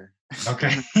right here.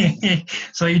 Okay.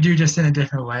 So you do, just in a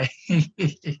different way.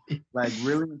 Like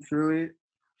really and truly,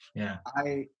 Yeah.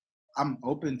 I I'm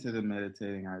open to the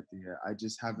meditating idea. I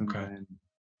just haven't Okay.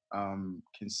 been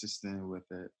consistent with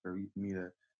it for me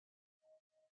to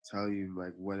tell you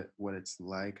like what it's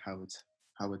like, how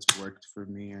it's worked for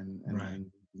me, Right.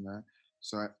 and that.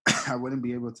 So I I wouldn't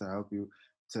be able to help you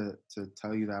to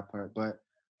tell you that part, but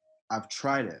I've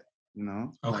tried it,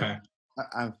 like Okay.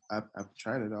 I've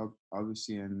tried it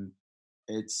obviously, and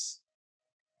it's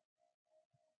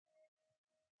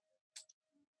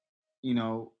you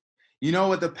know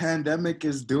what the pandemic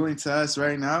is doing to us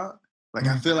right now. Like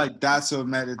I Mm. feel like that's what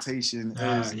meditation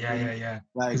is. Yeah, yeah, yeah.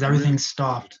 Like Because really, everything's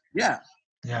stopped. yeah.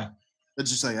 Yeah. It's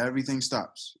just like everything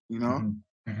stops. Hmm.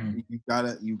 Hmm. You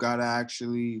gotta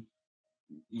actually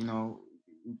you know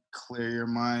clear your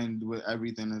mind with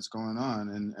everything that's going on,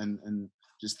 and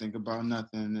just think about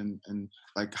nothing, and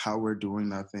like how we're doing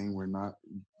nothing. We're not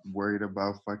worried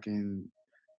about fucking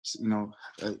you know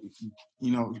uh,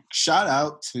 shout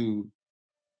out to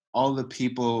all the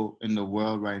people in the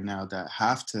world right now that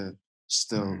have to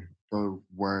still Hmm. go to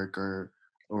work or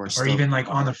Or still even like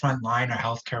on the front line, or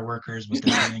healthcare workers, what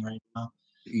they're doing right now.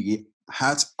 yeah,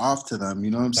 hats off to them,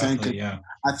 you know what I'm saying? Definitely. Because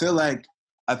Yeah. i feel like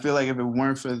I feel like if it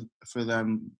weren't for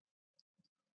them,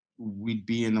 we'd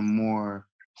be in a more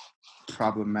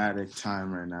problematic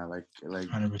time right now. Like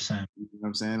 100%. you know what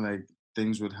I'm saying? Like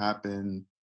things would happen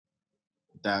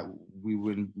that we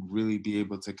wouldn't really be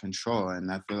able to control.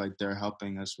 And I feel like they're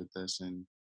helping us with this. And,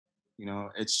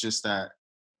 it's just that,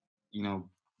 you know,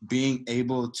 being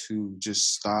able to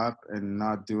just stop and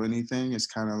not do anything is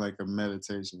kind of like a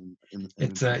meditation in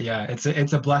It's a, yeah,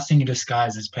 it's a blessing in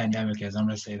disguise. This pandemic is. I'm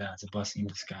gonna say that it's a blessing in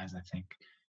disguise. I think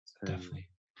crazy. definitely.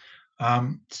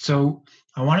 So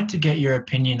I wanted to get your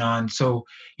opinion on. So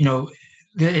you know,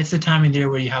 it's the time of year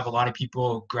where you have a lot of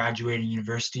people graduating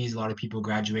universities, a lot of people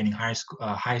graduating high school.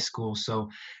 High school. So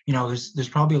there's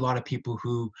probably a lot of people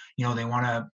who they want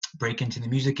to break into the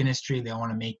music industry. They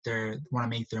want to make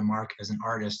their mark as an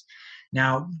artist.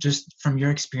 Now, just from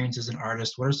your experience as an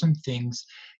artist, what are some things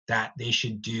that they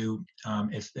should do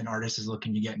if an artist is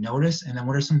looking to get noticed? And then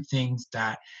what are some things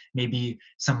that maybe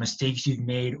some mistakes you've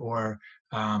made, or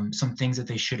some things that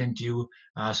they shouldn't do,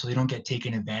 so they don't get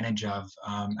taken advantage of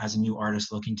as a new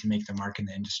artist looking to make their mark in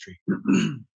the industry?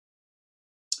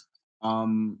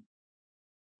 um,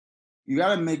 you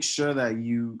got to make sure that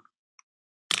you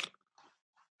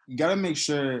got to make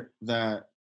sure that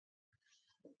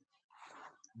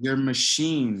your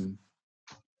machine,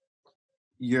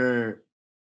 your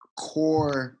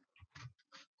core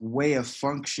way of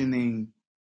functioning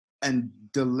and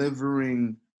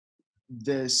delivering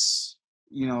this,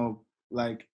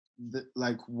 like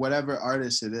like whatever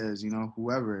artist it is,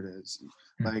 whoever it is,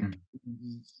 like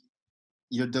Mhm.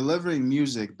 you're delivering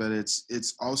music, but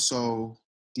it's also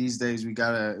these days we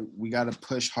gotta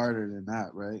push harder than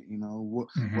that, right? What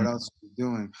Mhm. else are you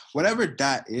doing? Whatever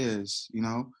that is, you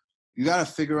gotta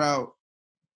figure out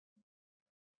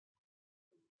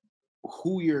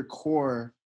who your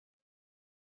core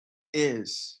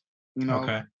is, you know,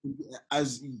 Okay.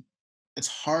 as it's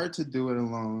hard to do it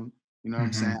alone. You know what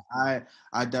I'm saying? Mhm.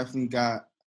 I definitely got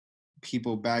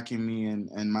people backing me,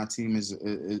 and my team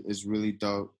is really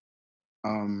dope.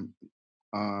 Um,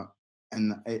 uh,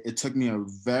 and it took me a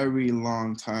very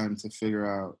long time to figure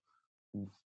out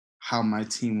how my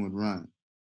team would run.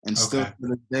 And still Okay. to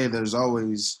this day, there's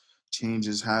always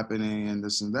changes happening and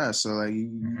this and that. So like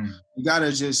Mhm. you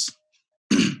gotta just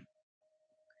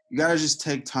you gotta just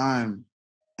take time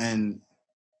and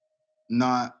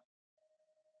not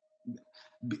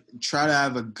try to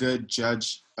have a good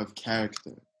judge of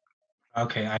character.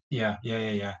 Okay. Yeah. Yeah.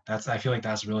 Yeah. Yeah. I feel like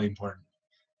that's really important.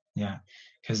 Yeah,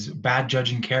 because bad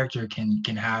judging character can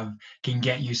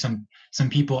get you some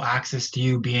people access to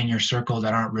you, be in your circle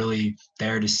that aren't really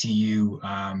there to see you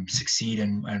succeed,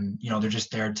 and they're just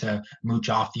there to mooch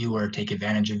off you or take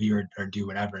advantage of you or do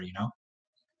whatever.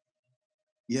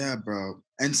 Yeah, bro.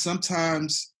 And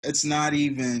sometimes it's not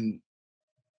even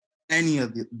any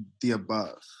of the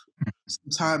above.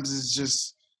 Sometimes it's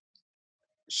just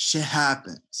shit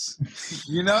happens.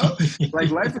 you know? Like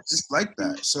life is just like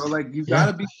that. So like you Yeah.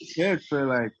 gotta be prepared for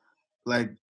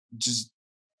like just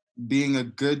being a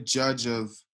good judge of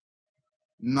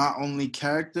not only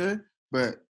character,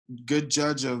 but good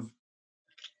judge of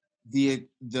the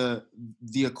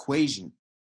equation,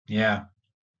 Yeah.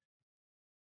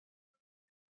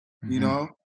 you Hmm. know?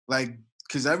 Like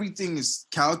because everything is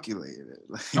calculated.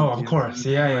 Like Oh, of you know what I course.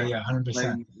 Yeah. mean? Yeah. Like Yeah.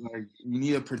 100%. like you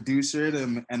need a producer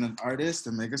and an artist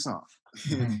to make a song.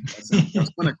 Hmm.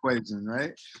 That's one equation, right?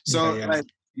 Yeah. So Yeah. like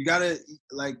you gotta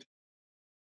like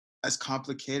as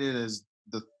complicated as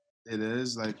the it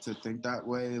is, like to think that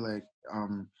way, like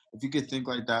if you could think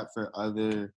like that for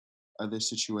other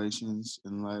situations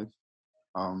in life,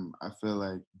 I feel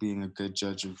like being a good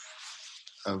judge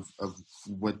of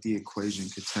what the equation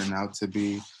could turn out to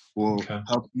be will Okay.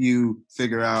 help you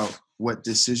figure out what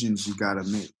decisions you got to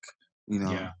make, you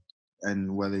know, Yeah.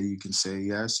 and whether you can say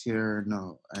yes here or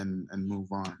no and move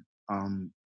on.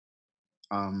 Um,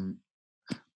 um,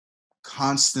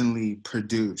 constantly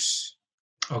produce,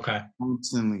 Okay.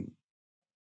 constantly,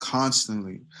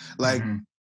 constantly. Like, Hmm.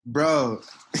 bro,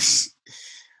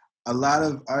 a lot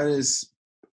of artists,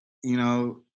 you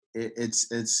know, it's.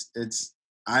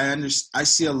 I understand. I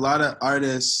see a lot of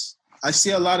artists. I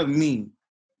see a lot of me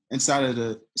inside of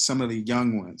the some of the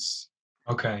young ones.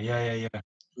 Okay. Yeah. Yeah. Yeah.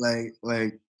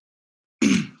 Like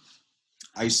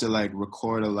I used to like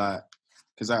record a lot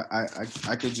because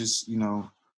I could just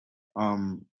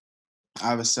um I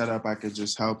have a setup. I could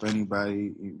just help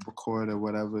anybody record or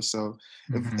whatever. So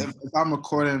Hmm. if I'm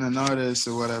recording an artist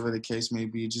or whatever the case may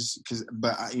be, just because,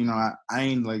 but I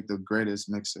ain't like the greatest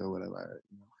mixer or whatever.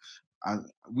 I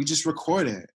we just record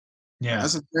it. Yeah.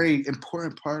 That's a very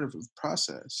important part of the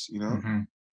process. Hmm.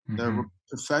 There are Hmm.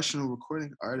 professional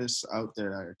recording artists out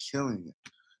there that are killing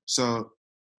it. So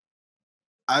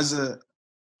as a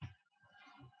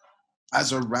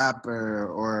rapper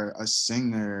or a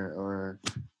singer or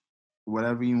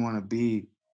whatever you want to be,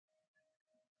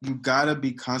 you gotta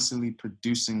be constantly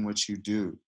producing what you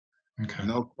do. Okay.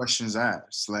 No questions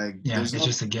asked. Like Yeah. It's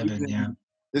just a given. Yeah.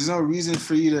 there's no reason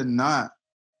for you to not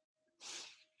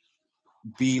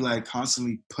be like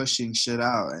constantly pushing shit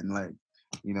out and like,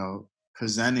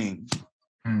 presenting.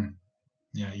 Mm.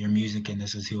 Yeah. Your music and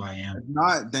this is who I am. If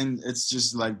not, then it's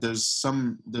just like there's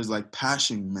like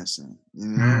passion missing,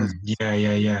 Mm. Yeah.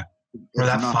 Yeah. Yeah. Or if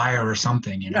that not. fire or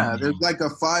something. Yeah, there's like a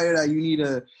fire that you need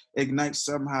to ignite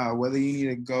somehow. Whether you need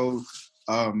to go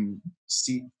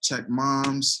see check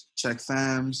moms, check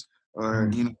fams, or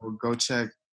Mm. go check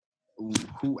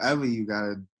whoever you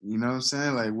gotta. You know what I'm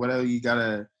saying? Like whatever you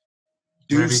gotta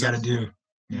do. Whatever you got to Something. do.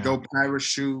 Yeah. Go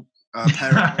parachute,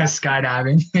 paraglide.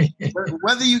 Skydiving.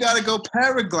 Whether you gotta go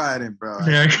paragliding, bro.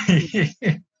 Yeah.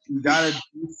 You gotta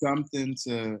do something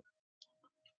to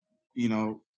you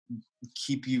know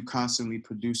keep you constantly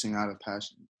producing out of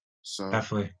passion. So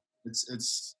Definitely.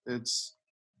 it's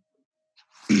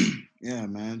yeah,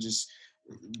 man. Just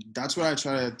that's what I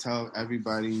try to tell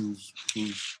everybody who's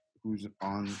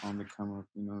on the come up.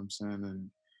 You know what I'm saying? And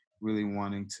really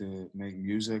wanting to make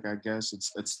music. I guess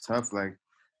it's tough. Like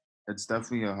it's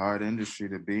definitely a hard industry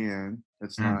to be in.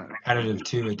 It's not Competitive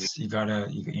too. It's you gotta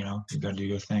do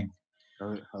your thing.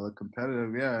 hella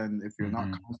competitive, yeah. And if you're not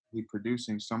Hmm. constantly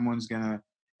producing, someone's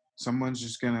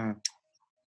just gonna,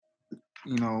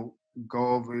 you know, go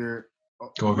over your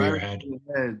Go over right your over head. your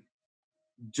head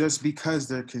just because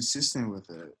they're consistent with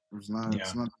it. It's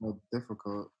Yeah. not that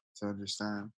difficult to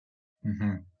understand.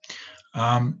 Hmm.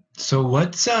 So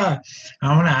what's I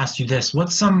want to ask you this.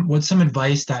 What's some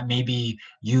advice that maybe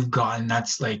you've gotten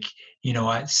that's like, you know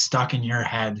what, stuck in your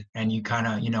head and you kind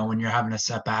of, you know, when you're having a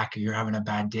setback or you're having a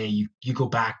bad day, you go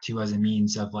back to as a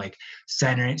means of like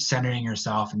centering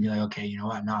yourself and be like, okay, you know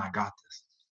what? No, I got this.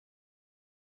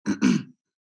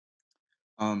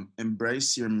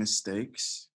 Embrace your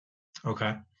mistakes,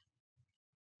 Okay.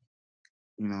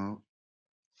 you know,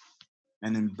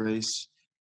 and embrace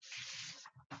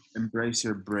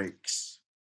your breaks.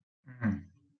 Mhm.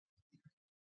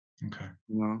 Okay.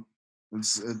 You know,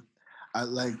 it's I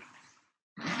like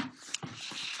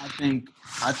I think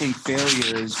I think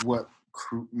failure is what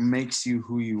makes you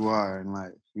who you are in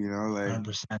life. You know, like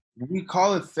 100%. we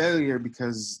call it failure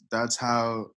because that's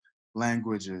how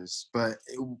language is. But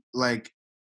like,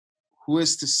 who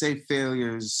is to say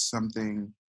failure is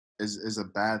something is a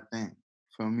bad thing?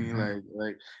 For me, Hmm.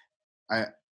 I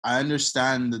I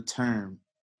understand the term,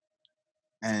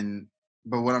 and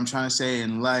but what I'm trying to say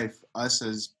in life, us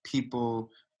as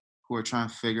people who are trying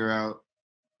to figure out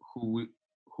who we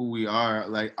who we are,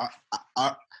 like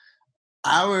our,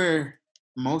 our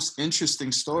most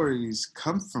interesting stories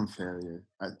come from failure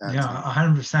at Yeah, times.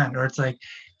 100%. Or it's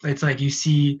like you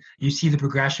see the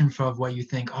progression of what you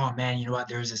think, oh man, you know what,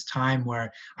 there was this time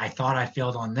where I thought I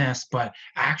failed on this, but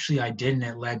actually I didn't.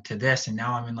 It led to this, and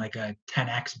now I'm in like a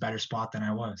 10x better spot than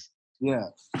I was. Yeah,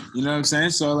 you know what I'm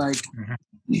saying. So like, Hmm.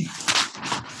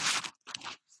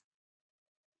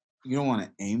 you don't want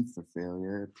to aim for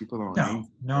failure. People don't aim No,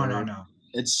 for no, no, failure. no.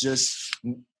 It's just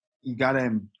you gotta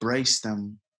embrace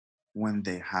them when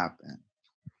they happen,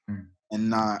 Mm.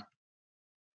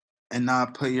 and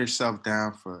not put yourself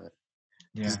down for it,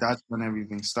 because Yeah. that's when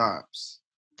everything stops.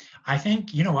 I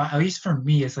think, you know what, at least for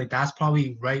me, it's like that's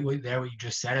probably right there what you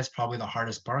just said is probably the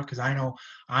hardest part because I know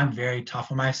I'm very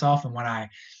tough on myself. And when I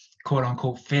quote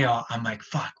unquote fail, I'm like,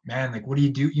 fuck, man, like what do you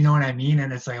do? You know what I mean?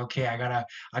 And it's like, okay, I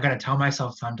gotta tell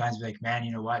myself sometimes like, man,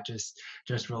 you know what, just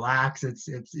relax.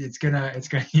 It's gonna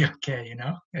be okay, you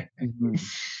know? Mhm.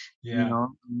 You Yeah.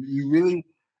 know, you really,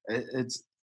 it's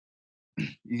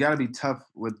you got to be tough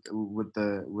with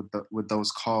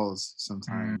those calls Mm,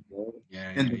 sometimes, right?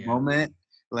 yeah, In yeah, the yeah. moment,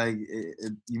 like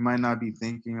you might not be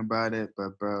thinking about it,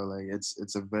 but bro, like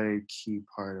it's a very key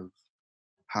part of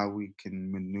how we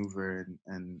can maneuver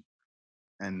and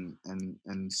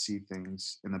see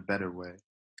things in a better way.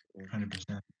 Yeah.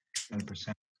 100%.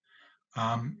 100%.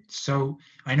 So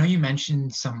I know you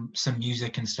mentioned some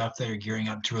music and stuff that you're gearing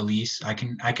up to release. I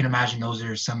can imagine those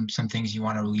are some things you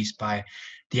want to release by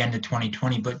the end of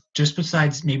 2020. But just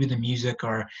besides maybe the music,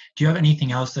 or do you have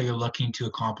anything else that you're looking to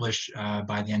accomplish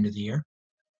by the end of the year?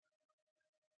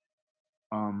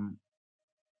 Um,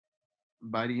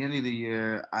 by the end of the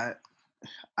year, I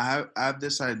have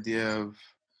this idea of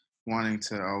wanting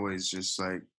to always just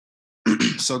like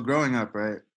so growing up,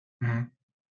 right? Hmm.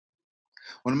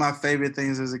 One of my favorite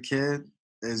things as a kid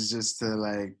is just to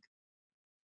like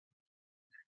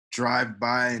drive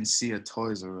by and see a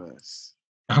Toys R Us.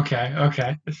 Okay,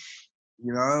 okay.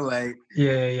 You know, like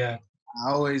Yeah, yeah,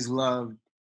 I always loved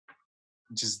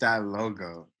just that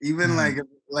logo. Even yeah.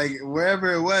 like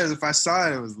wherever it was, if I saw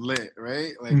it, it was lit,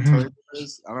 right? Like Toys Hmm. R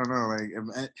Us. I don't know,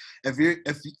 like if you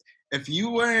if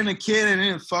you weren't a kid and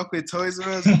didn't fuck with Toys R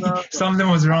Us, bro, like, Something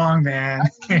was wrong, man.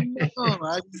 I don't know.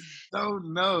 I just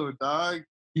don't know, dog.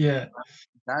 Yeah.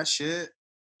 That shit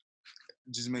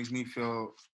just makes me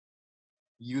feel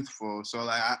youthful. So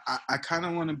like I kind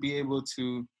of want to be able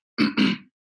to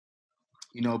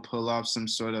pull off some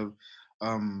sort of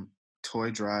um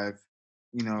toy drive,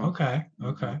 you know. Okay,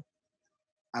 okay.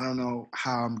 I don't know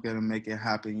how I'm gonna make it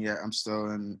happen yet. I'm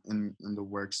still in the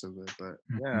works of it, but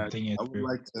yeah, Thinking it I would through.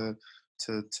 like to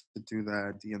do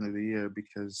that at the end of the year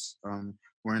because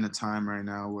we're in a time right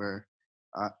now where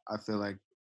I feel like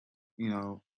you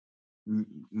know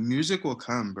music will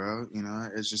come, bro. You know,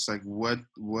 it's just like what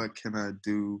can I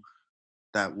do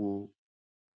that will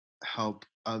help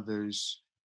others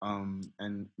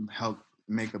and help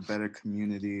make a better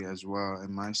community as well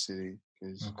in my city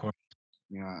because Of course.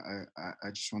 I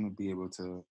just want to be able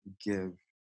to give.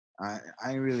 I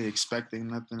ain't really expecting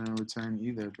nothing in return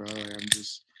either, bro. Like, I'm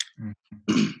just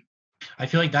Mhm. I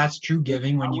feel like that's true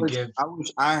giving when you give. I wish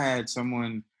I had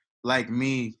someone like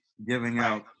me giving Right.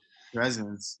 out.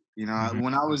 presents. You know, Mhm.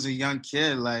 when I was a young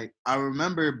kid, like I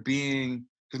remember being,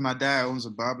 because my dad owns a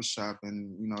barber shop,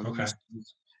 and you know, he Okay. used to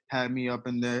just have me up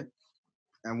in there,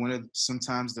 and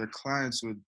sometimes their clients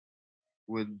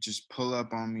would just pull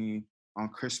up on me on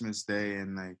Christmas Day,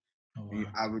 and like Oh, wow.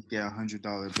 I would get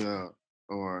 $100 bill,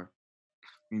 or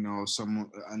you know,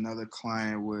 another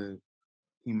client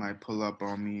he might pull up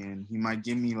on me, and he might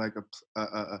give me like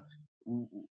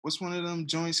what's one of them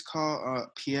joints called,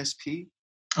 PSP.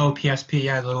 Oh, PSP,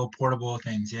 yeah, little portable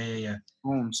things. Yeah, yeah, yeah.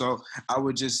 Boom. So I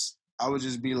would just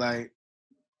be like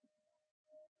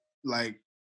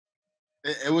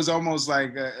it was almost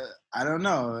like, I don't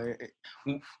know,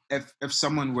 if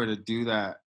someone were to do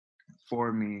that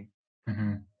for me,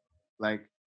 Mhm. like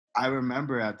I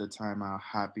remember at the time how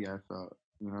happy I felt,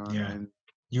 you know, Yeah. and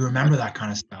You I remember that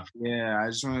kind of stuff. yeah, I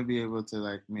just want to be able to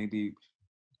like maybe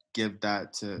give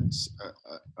that to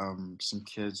some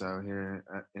kids out here,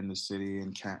 in the city,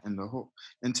 and in the whole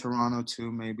in Toronto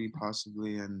too, maybe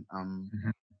possibly, and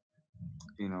Mhm.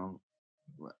 you know,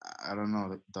 I don't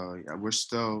know though. Yeah, we're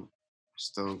still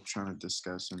trying to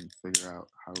discuss and figure out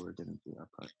how we're gonna do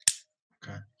that part.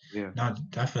 Okay. Yeah. No,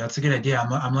 definitely. That's a good idea.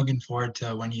 I'm looking forward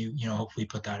to when hopefully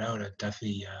put that out.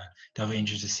 Definitely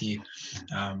interested to see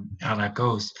how that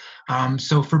goes.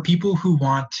 So for people who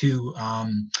want to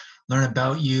learn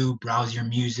about you, browse your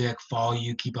music, follow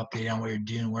you, keep updated on what you're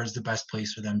doing, where's the best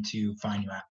place for them to find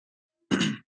you at?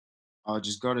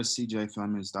 Just go to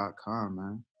cjflemings.com,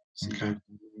 man. Okay.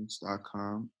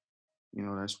 cjflemings.com. You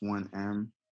know, that's one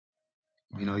M.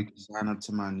 You know, Uh-huh. you can sign up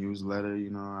to my newsletter. You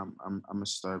know, I'm gonna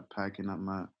start packing up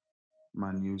my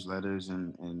newsletters,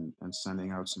 and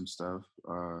sending out some stuff.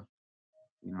 You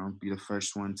know, be the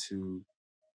first one to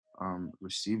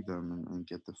receive them, and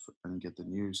get the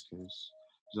news, because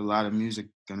there's a lot of music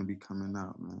gonna be coming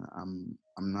out, man.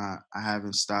 I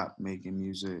haven't stopped making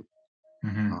music.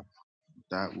 Hmm. Uh,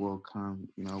 that will come.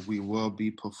 You know, we will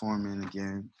be performing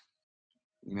again.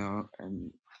 You know,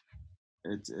 and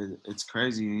it's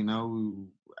crazy. You know,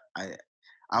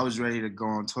 I was ready to go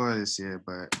on tour this year,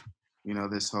 but you know,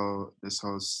 this whole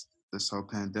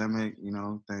pandemic. You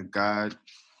know, thank God.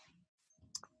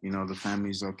 You know, the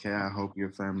family's okay. I hope your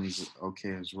family's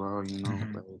okay as well. You know,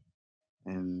 Hmm. but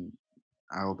and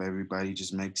I hope everybody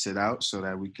just makes it out, so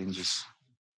that we can just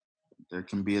there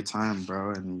can be a time,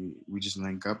 bro, and we just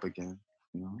link up again.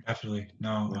 You know. Definitely.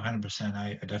 No, Yeah. 100%.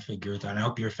 I definitely agree with that. And I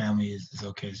hope your family is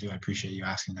okay too. I appreciate you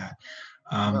asking that.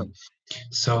 Yeah. Um,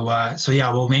 so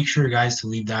yeah, we'll make sure, guys, to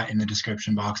leave that in the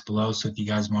description box below. So if you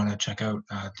guys want to check out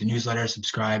the newsletter,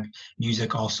 subscribe,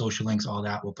 music, all social links, all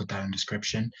that, we'll put that in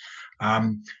description.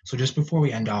 So just before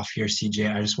we end off here,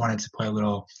 CJ, I just wanted to play a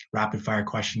little rapid fire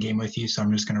question game with you. So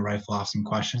I'm just going to rifle off some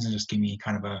questions and just give me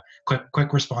kind of a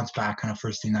quick response back, kind of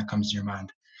first thing that comes to your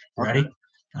mind. You Okay. ready?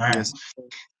 All right. Yes.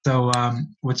 So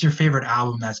what's your favorite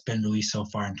album that's been released so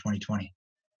far in 2020?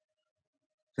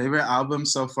 Favorite album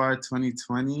so far,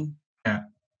 2020. Yeah,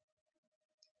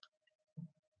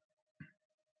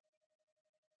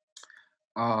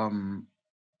 Um,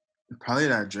 Probably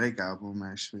that Drake album,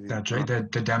 actually. that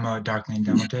the demo, Dark Lane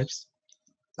demo tapes.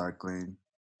 Dark Lane.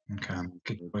 Okay,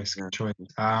 good Tape. choice. Yeah. Good choice.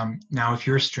 Now, if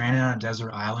you were stranded on a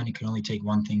desert island, you could only take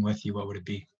one thing with you. What would it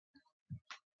be?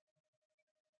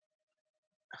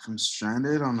 If I'm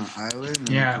stranded on an island and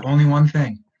I Yeah, could only one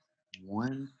thing.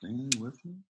 one thing with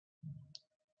me,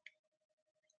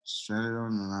 stranded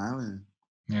on an island.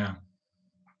 Yeah.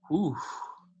 Ooh,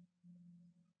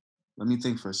 let me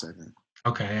think for a second.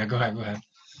 Okay. Yeah. Go ahead. Go ahead.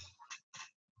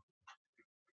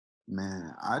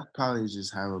 Man, I'd probably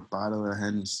just have a bottle of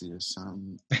Hennessy or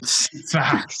something.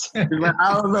 Facts. Like,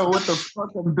 I don't know what the fuck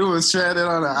I'm doing stranded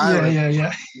on an Yeah. island. Yeah.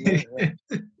 Yeah, Yeah.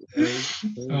 it's Oh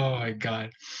crazy. my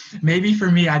god. Maybe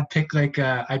for me, I'd pick like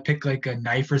a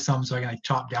knife or something so I can like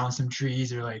chop down some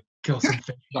trees or like kill some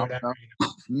fish or whatever.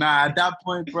 Nah, at that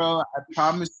point, bro, I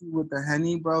promise you, with the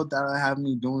Henny, bro, that'll have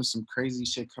me doing some crazy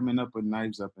shit, coming up with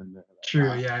knives up in there. Like,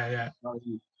 True. Yeah. Yeah. I'll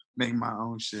make my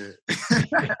own shit.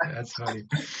 That's funny.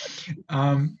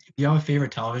 Do you have a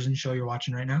favorite television show you're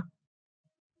watching right now?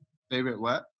 Favorite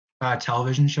what?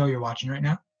 Television show you're watching right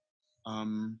now?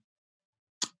 Um,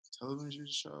 Television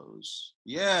shows.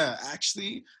 Yeah,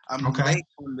 actually, I'm Okay. late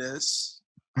on this.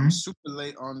 I'm Hmm? super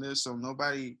late on this, so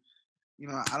nobody,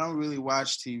 I don't really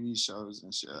watch TV shows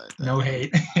and shit like No that.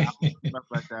 hate. Stuff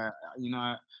like that.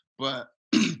 But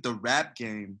the Rap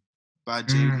Game by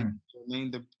JD, Mm,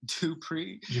 Jermaine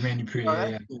Dupri, Jermaine Dupri, yeah, that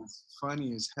yeah. is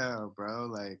funny as hell, bro.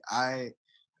 Like I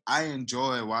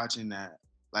enjoy watching that.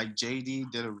 Like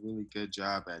JD did a really good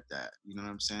job at that. You know what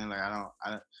I'm saying? Like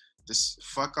I just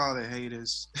fuck all the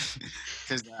haters,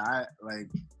 because I like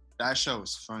that show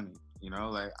is funny. You know,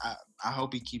 like I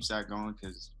hope he keeps that going,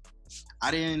 because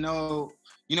I didn't know,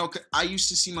 you know, I used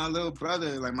to see my little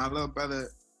brother, like my little brother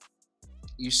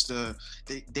used to,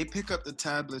 they pick up the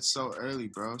tablets so early,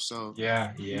 bro. So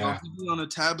Yeah, you know, he was on a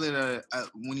tablet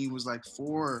when he was like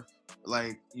 4,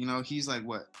 like, you know, he's like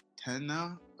what, 10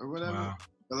 now or whatever. Wow.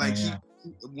 But like Yeah. he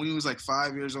when he was like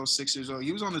 5 years old, 6 years old,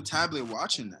 he was on the tablet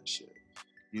watching that shit.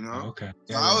 You know? Oh, okay.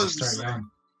 So Yeah, I they was start just young.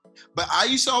 but I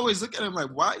used to always look at him like,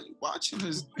 why are you watching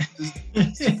this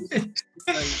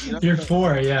like, you know, You're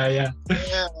 4, yeah. yeah,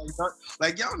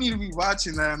 like y'all need to be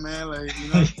watching that, man. Like,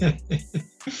 you know,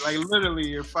 like literally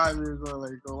you're 5 years old,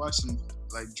 like go watch some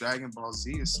like Dragon Ball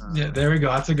Z or something. Yeah, there we go.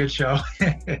 That's a good show.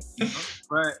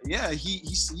 But yeah,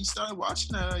 he started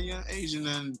watching at a young age, and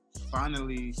then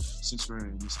finally, since we're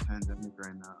in this pandemic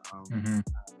right now, I have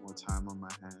more time on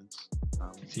my hands.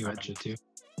 So you watch it too.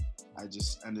 I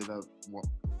just ended up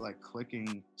like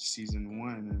clicking season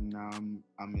 1, and now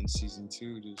I'm in season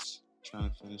 2, just trying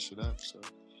to finish it up. So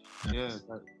yeah,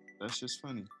 that's just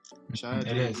funny.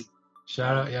 It is.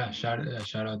 Shout out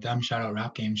them, shout out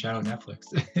Rap Game, shout out Netflix.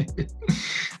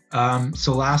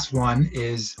 So last one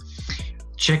is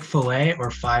Chick-fil-A or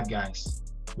Five Guys?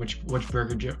 Which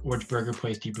burger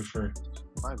place do you prefer?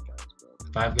 Five Guys, bro.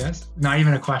 Five Guys? Not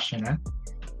even a question, huh?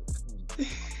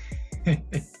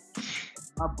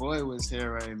 My boy was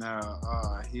here right now.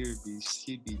 He'd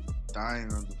be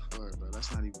dying on the floor, but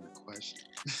that's not even a question.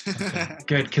 Okay.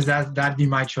 Good, because that'd be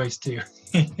my choice too.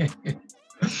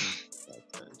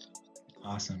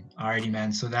 Awesome. Alrighty,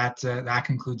 man. So that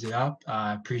concludes it up.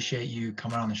 Appreciate you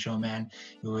coming on the show, man.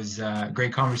 It was a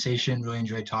great conversation. Really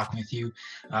enjoyed talking with you.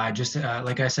 Just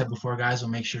like I said before, guys,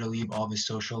 we'll make sure to leave all of his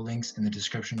social links in the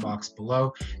description box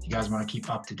below. If you guys want to keep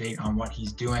up to date on what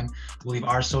he's doing, we'll leave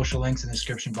our social links in the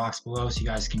description box below so you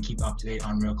guys can keep up to date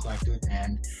on Real Collective,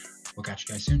 and we'll catch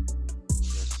you guys soon.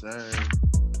 Yes, sir.